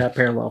good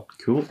parallel.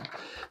 Cool.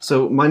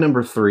 So my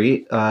number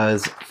 3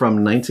 is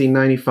from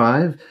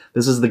 1995.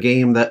 This is the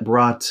game that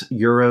brought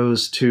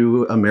Euros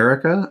to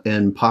America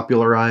and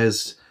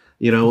popularized,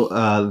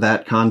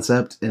 that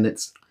concept, and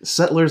it's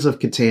Settlers of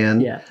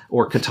Catan,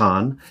 or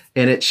Catan,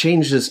 and it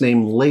changed its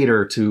name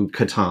later to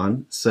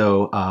Catan.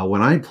 So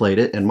when I played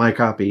it, and my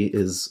copy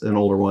is an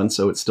older one,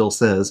 so it still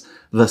says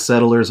The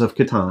Settlers of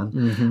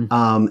Catan.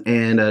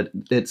 And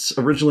it's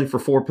originally for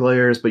 4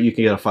 players, but you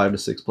can get a 5 to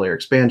 6 player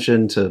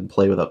expansion to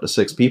play with up to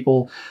 6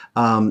 people.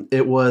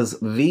 It was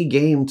the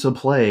game to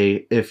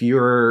play if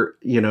you're,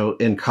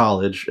 in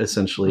college,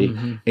 essentially.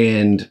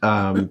 And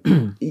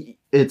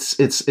it's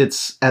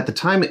at the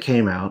time it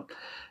came out,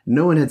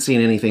 no one had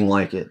seen anything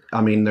like it. I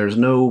mean, there's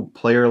no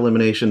player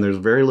elimination. There's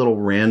very little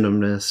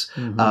randomness.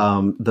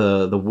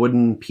 The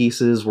wooden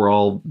pieces were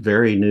all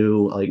very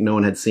new. Like, no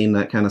one had seen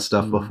that kind of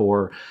stuff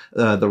before.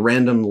 The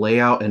random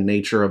layout and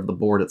nature of the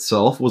board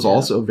itself was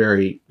also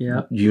very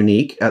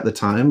unique at the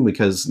time,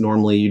 because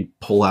normally you'd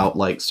pull out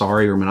like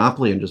Sorry or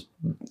Monopoly and just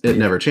it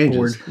never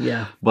changes.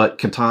 But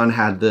Catan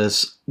had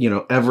this,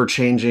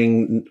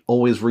 ever-changing,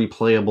 always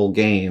replayable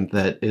game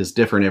that is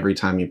different every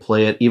time you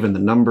play it. Even the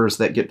numbers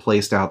that get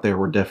placed out there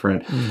were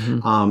different.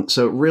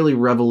 So it really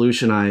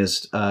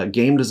revolutionized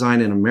game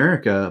design in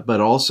America, but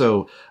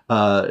also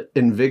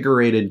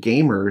invigorated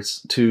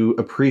gamers to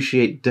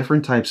appreciate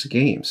different types of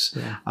games.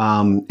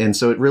 And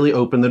so it really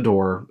opened the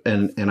door.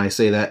 And I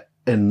say that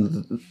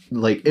and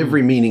like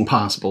every meaning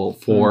possible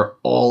for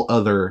all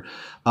other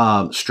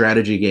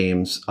strategy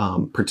games,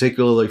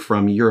 particularly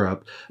from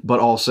Europe, but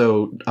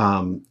also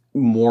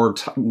more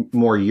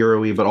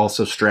Euro-y, but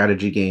also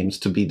strategy games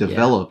to be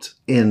developed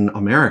in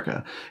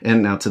America.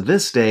 And now to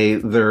this day,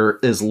 there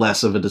is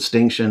less of a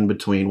distinction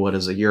between what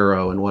is a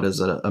Euro and what is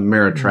a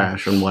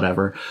Ameritrash and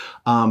whatever.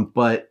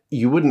 But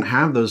you wouldn't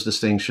have those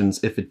distinctions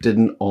if it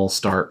didn't all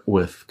start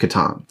with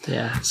Catan.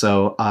 Yeah.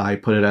 So I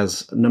put it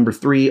as number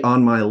 3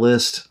 on my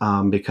list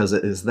because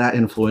it is that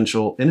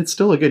influential, and it's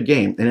still a good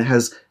game, and it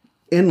has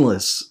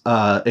endless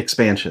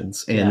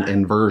expansions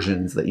and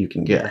versions that you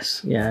can get.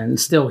 Yes, yeah, and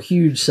still a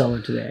huge seller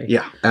today.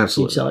 Yeah,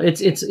 absolutely. Huge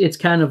seller. It's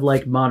kind of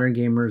like modern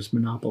gamers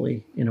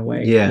Monopoly in a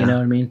way. Yeah, you know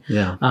what I mean.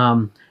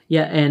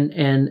 Yeah,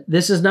 and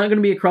this is not going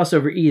to be a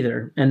crossover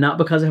either, and not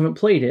because I haven't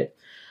played it.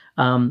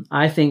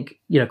 I think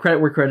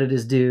credit where credit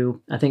is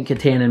due. I think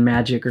Catan and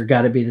Magic are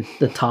got to be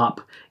the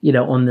top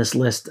on this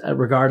list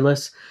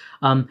regardless.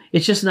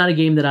 It's just not a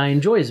game that I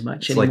enjoy as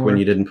much anymore. Like when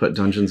you didn't put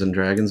Dungeons and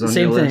Dragons on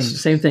your list.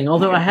 Same thing.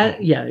 Although I had,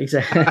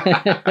 exactly.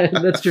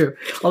 That's true.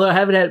 Although I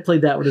haven't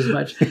played that one as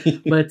much.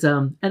 But,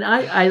 and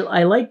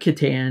I like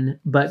Catan,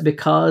 but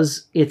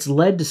because it's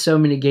led to so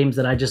many games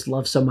that I just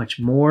love so much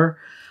more,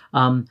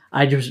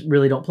 I just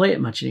really don't play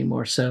it much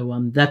anymore. So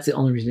that's the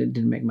only reason it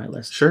didn't make my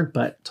list. Sure.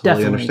 But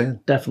totally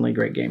understand. Definitely a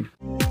great game.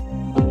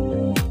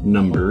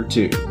 Number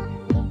 2.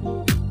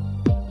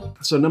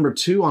 So number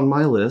 2 on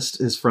my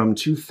list is from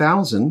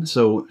 2000.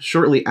 So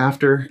shortly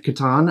after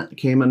Catan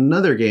came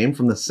another game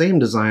from the same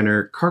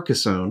designer,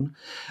 Carcassonne.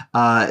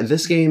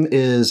 This game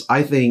is,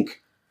 I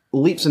think,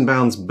 leaps and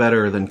bounds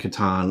better than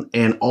Catan,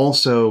 and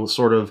also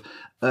sort of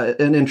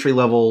an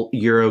entry-level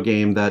Euro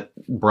game that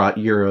brought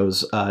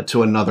Euros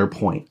to another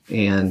point.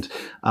 And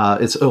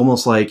it's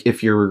almost like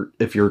if you're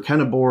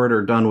kind of bored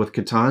or done with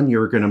Catan,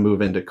 you're going to move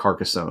into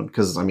Carcassonne.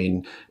 Because, I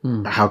mean,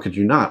 how could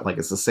you not? Like,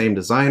 it's the same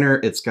designer.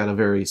 It's got a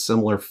very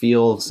similar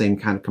feel, same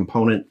kind of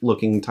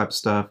component-looking type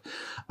stuff.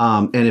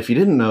 And if you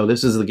didn't know,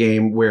 this is the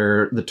game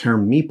where the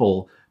term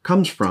meeple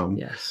comes from.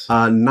 Yes.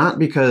 Not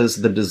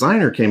because the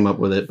designer came up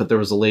with it, but there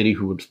was a lady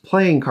who was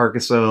playing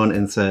Carcassonne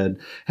and said,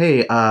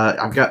 hey,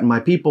 I've got my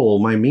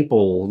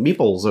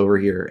meeples over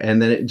here. And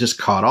then it just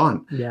caught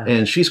on. Yeah.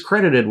 And she's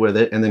credited with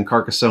it. And then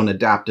Carcassonne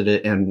adapted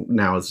it. And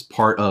now it's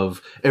part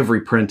of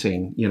every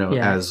printing,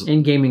 as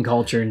in gaming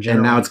culture in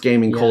general. And now it's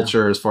gaming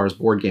culture as far as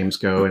board games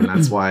go. And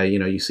that's why,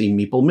 you see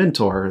Meeple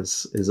Mentor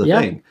is a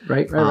thing.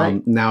 Right.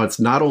 Now it's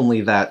not only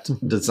that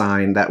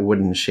design, that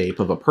wooden shape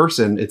of a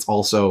person, it's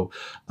also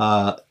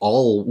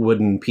all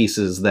wooden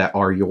pieces that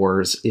are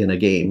yours in a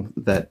game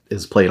that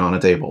is played on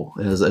a table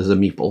as a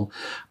meeple.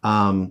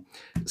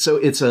 So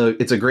it's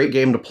a great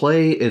game to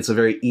play. It's a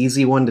very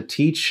easy one to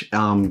teach.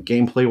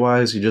 Gameplay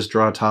wise, you just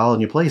draw a tile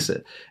and you place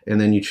it, and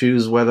then you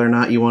choose whether or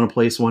not you want to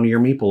place one of your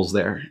meeples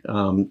there.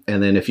 And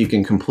then if you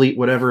can complete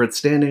whatever it's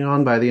standing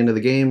on by the end of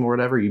the game or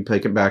whatever, you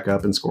pick it back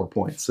up and score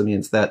points. I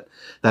mean,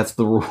 that's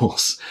the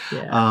rules.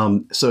 Yeah.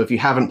 So if you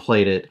haven't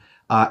played it,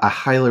 I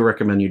highly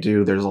recommend you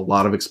do. There's a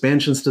lot of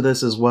expansions to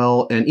this as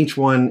well, and each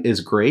one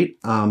is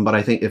great. But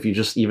I think if you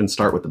just even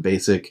start with the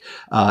basic,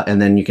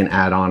 and then you can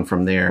add on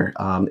from there.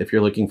 If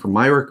you're looking for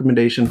my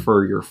recommendation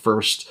for your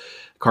first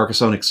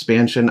Carcassonne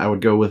expansion, I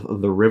would go with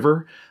The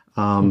River,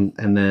 and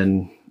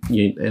then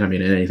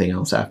anything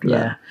else after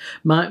that.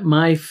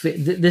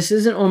 This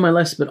isn't on my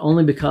list, but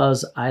only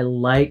because I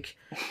like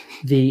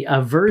the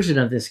version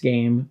of this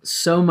game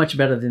so much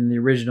better than the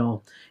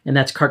original, and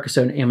that's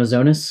Carcassonne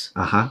Amazonas.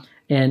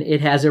 And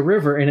it has a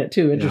river in it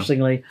too,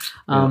 interestingly,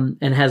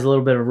 and has a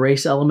little bit of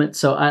race element.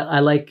 So I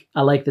like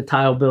the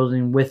tile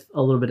building with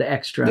a little bit of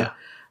extra.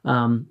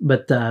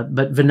 But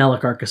Vanilla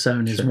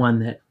Carcassonne is one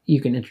that you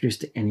can introduce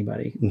to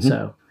anybody.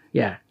 So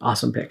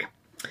awesome pick.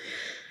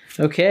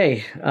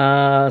 Okay,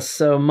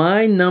 so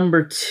my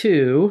number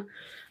 2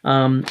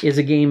 is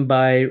a game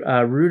by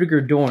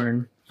Rudiger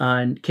Dorn,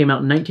 and came out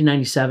in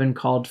 1997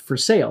 called For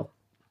Sale.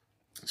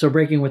 So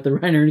breaking with the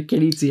Reiner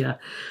Knizia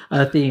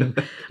theme.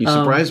 You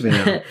surprised me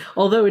now.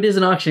 Although it is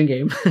an auction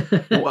game.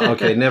 Well,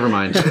 okay, never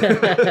mind.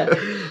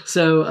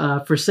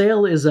 So For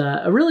Sale is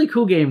a really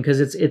cool game because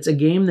it's a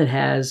game that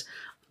has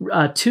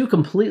 2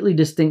 completely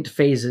distinct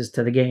phases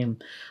to the game.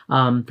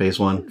 Phase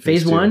 1.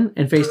 Phase 1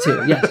 and Phase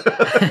 2, yes.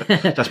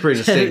 That's pretty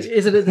distinct.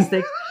 Isn't it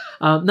distinct?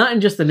 Not in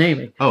just the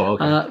naming. Oh,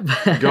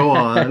 okay. Go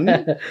on.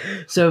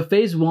 So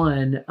Phase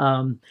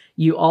 1,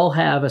 you all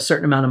have a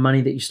certain amount of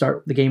money that you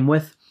start the game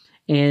with,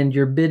 and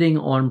you're bidding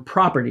on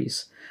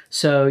properties.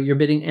 So you're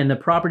bidding, and the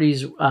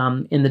properties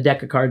in the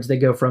deck of cards, they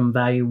go from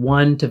value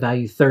 1 to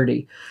value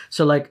 30.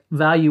 So like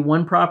value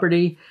 1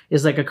 property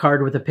is like a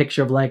card with a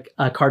picture of like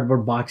a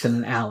cardboard box in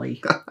an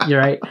alley.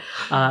 You're right.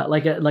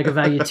 Like a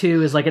value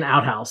 2 is like an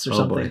outhouse or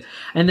something. Boy.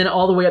 And then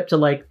all the way up to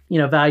like,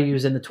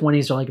 values in the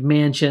 20s are like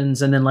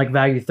mansions, and then like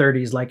value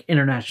 30 is like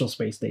International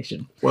Space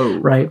Station. Whoa.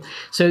 Right.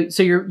 So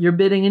you're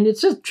bidding, and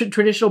it's just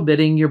traditional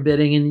bidding. You're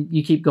bidding and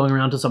you keep going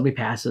around until somebody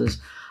passes.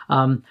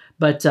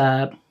 But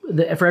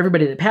for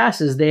everybody that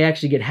passes, they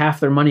actually get half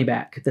their money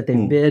back that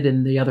they've bid,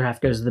 and the other half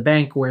goes to the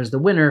bank, whereas the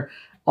winner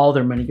all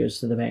their money goes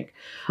to the bank.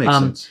 Makes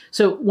sense.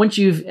 So once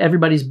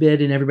everybody's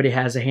bid and everybody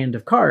has a hand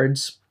of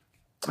cards,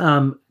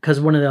 because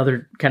one of the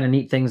other kind of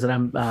neat things that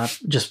I'm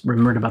just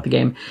remembered about the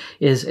game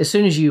is as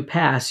soon as you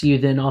pass, you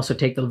then also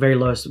take the very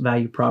lowest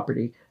value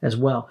property as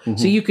well. Mm-hmm.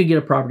 So you could get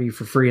a property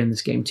for free in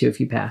this game too if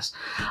you pass.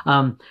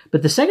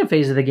 But the second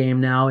phase of the game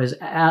now is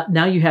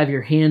now you have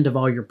your hand of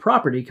all your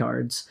property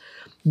cards.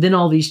 Then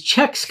all these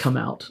checks come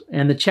out,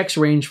 and the checks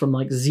range from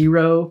like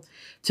 $0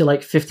 to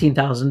like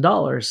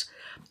 $15,000.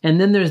 And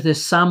then there's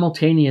this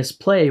simultaneous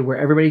play where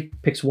everybody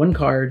picks one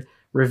card,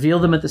 reveal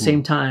them at the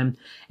same time,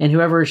 and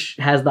whoever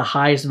has the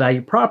highest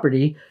value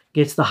property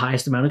gets the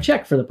highest amount of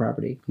check for the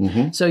property.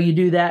 Mm-hmm. So you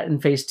do that in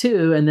phase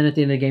 2, and then at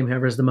the end of the game,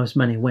 whoever has the most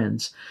money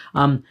wins.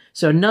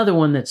 So another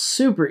one that's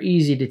super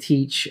easy to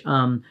teach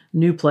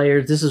new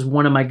players. This is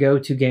one of my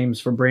go-to games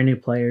for brand new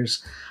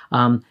players.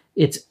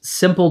 It's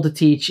simple to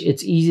teach.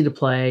 It's easy to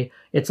play.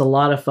 It's a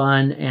lot of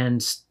fun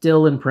and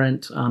still in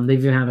print. They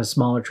even have a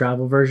smaller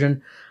travel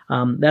version.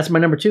 That's my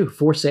number 2,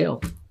 For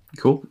Sale.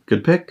 Cool.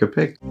 Good pick. Good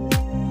pick.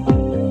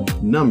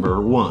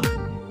 Number 1.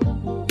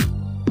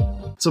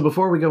 So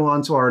before we go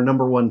on to our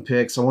number 1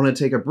 picks, I want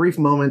to take a brief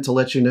moment to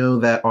let you know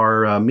that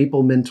our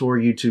Meeple Mentor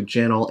YouTube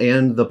channel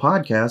and the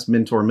podcast,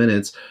 Mentor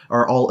Minutes,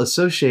 are all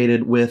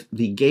associated with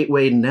the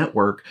Gateway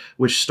Network,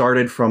 which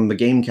started from the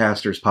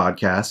Gamecasters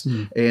podcast.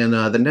 And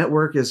the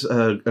network is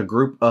a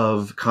group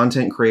of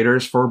content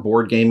creators for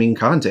board gaming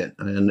content.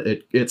 And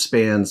it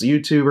spans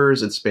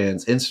YouTubers, it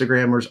spans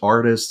Instagrammers,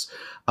 artists.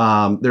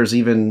 There's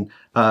even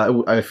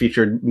I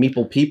featured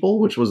Meeple People,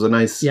 which was a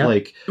nice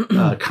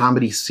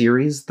comedy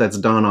series that's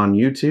done on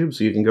YouTube,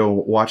 so you can go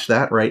watch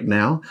that right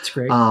now. It's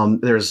great.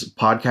 There's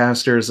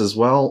podcasters as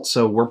well,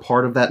 so we're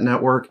part of that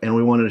network, and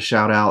we wanted to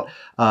shout out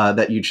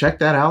that you check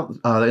that out.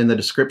 In the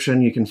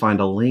description, you can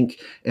find a link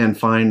and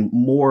find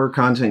more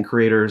content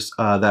creators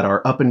that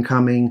are up and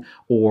coming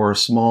or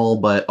small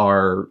but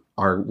are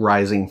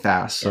rising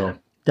fast. So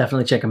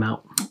definitely check them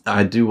out.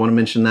 I do want to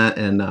mention that,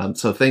 and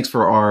so thanks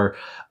for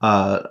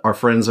our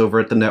friends over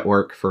at the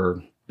network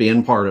for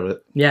being part of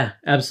it. Yeah,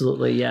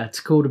 absolutely. Yeah, it's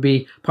cool to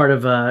be part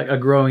of a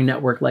growing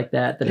network like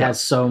that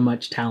has so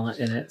much talent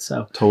in it.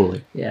 So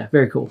totally. Yeah,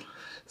 very cool.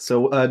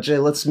 So Jay,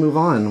 let's move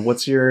on.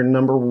 What's your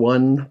number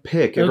 1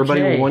 pick?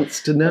 Everybody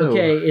wants to know.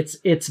 Okay,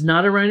 it's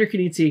not a Reiner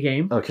Knizia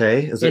game.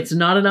 Okay, it's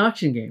not an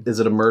auction game. Is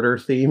it a murder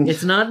themed?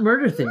 It's not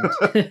murder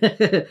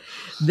themed.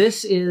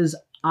 This is,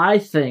 I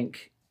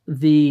think,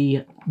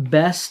 the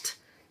best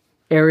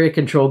area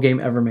control game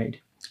ever made.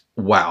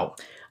 Wow.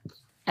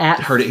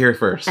 Heard it here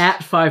first.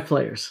 At 5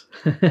 players.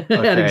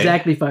 At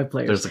exactly 5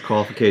 players. There's a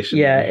qualification.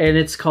 Yeah, and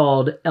it's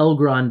called El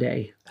Grande.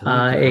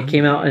 It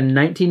came out in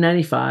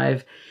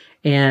 1995,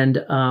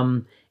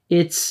 and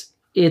it's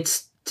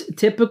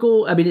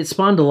typical. I mean, it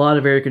spawned a lot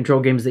of area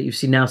control games that you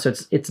see now, so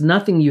it's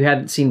nothing you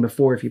hadn't seen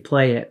before if you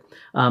play it,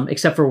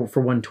 except for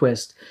one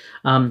twist.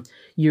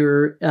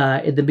 You're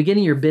at the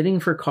beginning, you're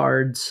bidding for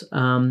cards,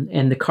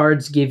 and the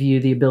cards give you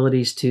the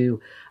abilities to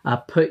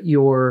put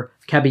your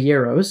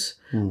caballeros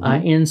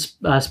in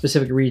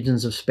specific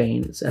regions of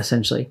Spain,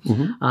 essentially.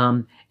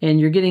 And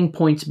you're getting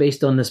points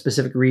based on the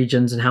specific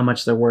regions and how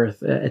much they're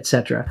worth,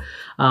 etc.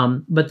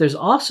 But there's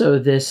also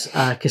this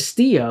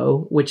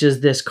Castillo, which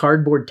is this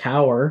cardboard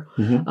tower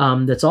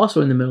that's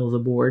also in the middle of the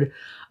board.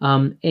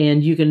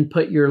 And you can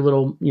put your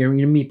little your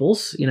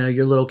meeples,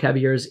 your little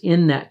caballeros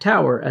in that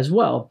tower as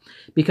well.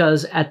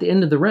 Because at the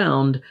end of the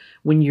round,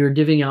 when you're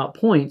divvying out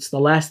points, the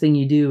last thing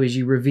you do is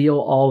you reveal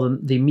all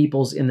the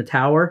meeples in the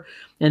tower,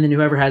 and then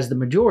whoever has the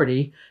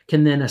majority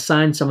can then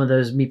assign some of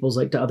those meeples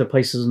like to other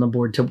places on the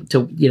board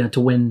to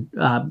win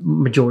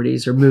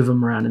majorities or move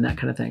them around and that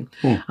kind of thing.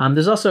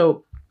 There's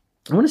also,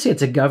 I want to say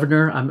it's a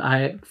governor.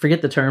 I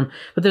forget the term,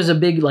 but there's a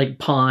big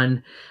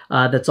pawn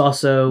that's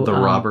also the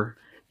robber.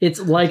 It's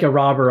like a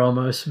robber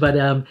almost,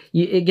 but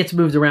it gets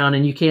moved around,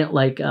 and you can't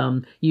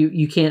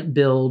you can't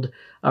build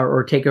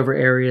or take over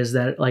areas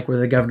that where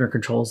the governor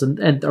controls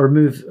and or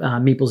move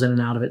meeples in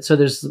and out of it. So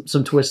there's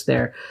some twists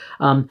there,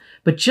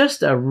 but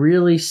just a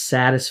really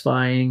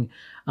satisfying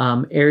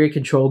area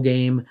control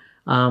game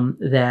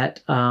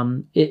that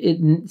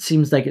it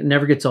seems like it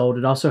never gets old.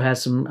 It also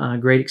has some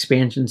great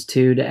expansions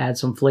too to add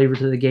some flavor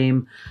to the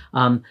game,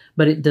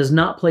 but it does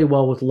not play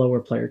well with lower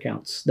player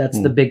counts. That's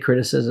the big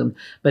criticism.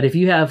 But if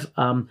you have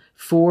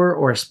 4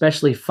 or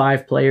especially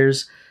 5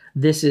 players,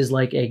 this is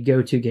like a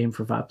go-to game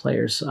for 5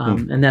 players,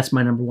 and that's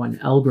my number 1,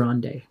 El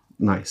Grande.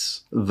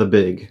 Nice. The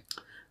big,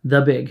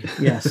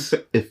 yes.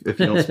 if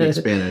you don't speak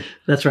Spanish.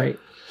 That's right.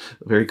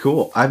 Very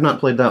cool. I've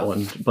not played that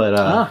one,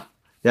 but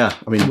yeah,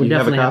 I mean, you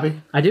have a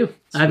copy? I do.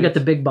 Sweet. I've got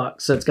the big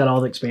box, so it's got all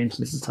the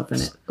expansions and stuff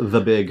in it.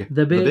 The big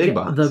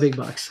box. The big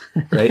box.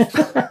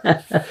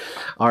 Right?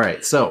 All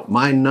right, so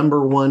my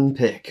number 1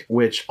 pick,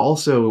 which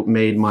also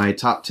made my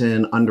top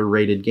 10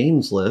 underrated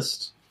games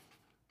list,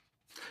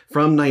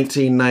 from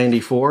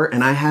 1994,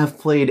 and I have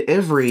played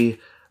every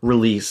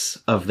release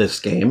of this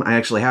game. I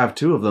actually have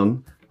 2 of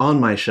them on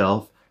my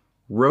shelf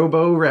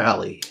Robo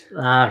Rally.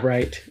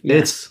 Right.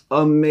 Yes. It's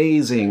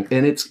amazing,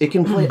 and it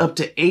can play up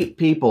to 8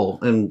 people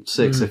and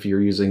 6 if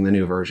you're using the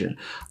new version.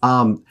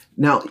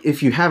 Now,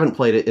 if you haven't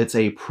played it, it's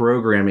a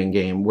programming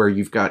game where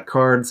you've got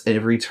cards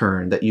every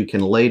turn that you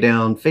can lay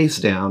down face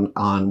down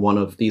on one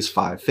of these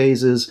 5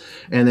 phases,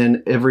 and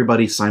then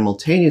everybody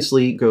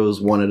simultaneously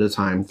goes one at a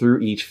time through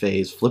each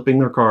phase, flipping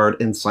their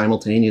card and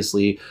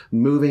simultaneously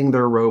moving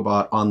their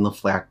robot on the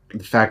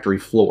factory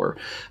floor.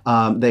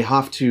 They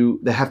have to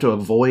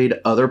avoid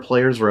other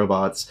players'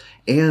 robots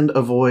and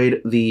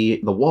avoid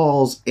the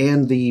walls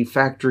and the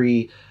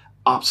factory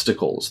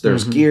obstacles.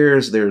 There's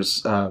gears,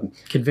 there's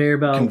conveyor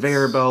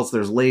belts,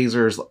 there's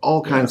lasers,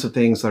 all kinds of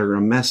things that are going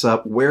to mess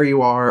up where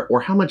you are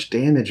or how much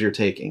damage you're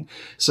taking.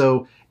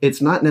 So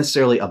it's not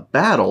necessarily a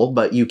battle,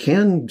 but you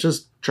can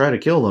just try to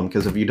kill them,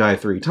 because if you die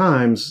 3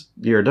 times,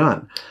 you're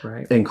done.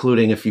 Right.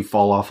 Including if you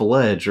fall off a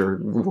ledge or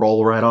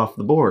roll right off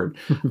the board.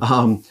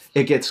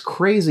 It gets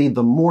crazy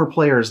the more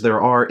players there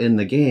are in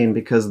the game,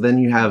 because then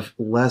you have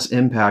less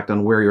impact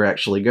on where you're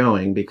actually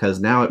going,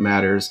 because now it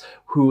matters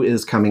who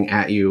is coming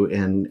at you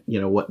and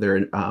what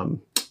their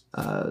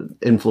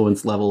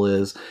influence level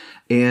is.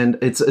 And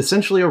it's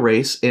essentially a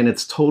race, and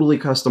it's totally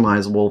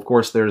customizable. Of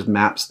course, there's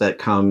maps that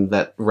come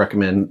that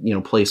recommend,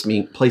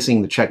 placing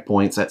the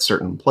checkpoints at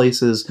certain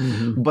places,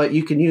 but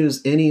you can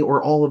use any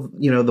or all of,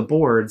 the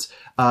boards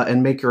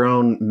and make your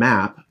own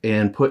map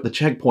and put the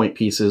checkpoint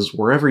pieces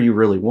wherever you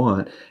really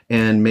want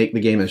and make the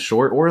game as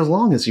short or as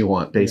long as you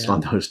want based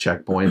on those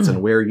checkpoints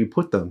and where you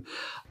put them.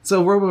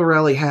 So Robo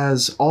Rally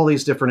has all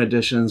these different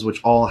editions,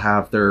 which all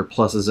have their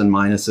pluses and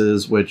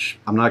minuses, which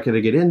I'm not going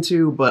to get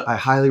into, but I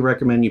highly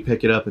recommend you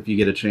pick it up if you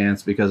get a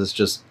chance, because it's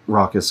just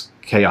raucous,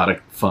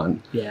 chaotic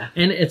fun. Yeah,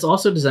 and it's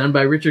also designed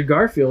by Richard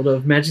Garfield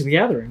of Magic the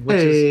Gathering,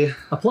 which is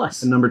a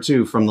plus. And number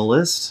 2 from the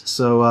list.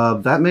 So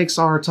that makes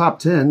our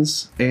top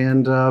 10s,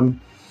 and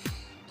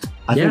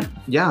I think,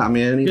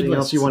 anything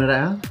else you wanted to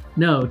add?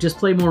 No, just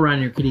play more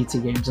Reiner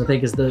Knizia games, I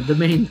think, is the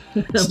main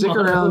Stick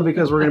around,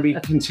 because we're going to be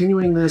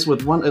continuing this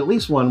with at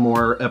least one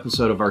more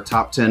episode of our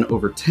top 10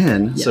 over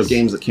 10. Yes. So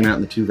games that came out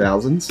in the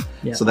 2000s.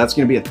 Yeah. So that's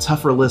going to be a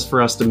tougher list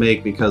for us to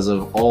make because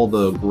of all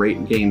the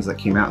great games that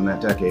came out in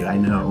that decade, I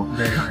know.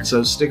 Very hard.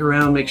 So stick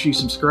around, make sure you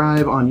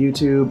subscribe on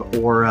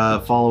YouTube or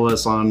follow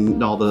us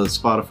on all the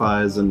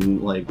Spotifys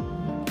and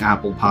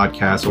Apple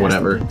Podcasts or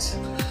whatever.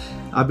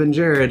 I've been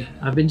Jared.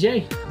 I've been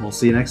Jay. We'll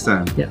see you next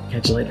time. Yeah,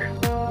 catch you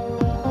later.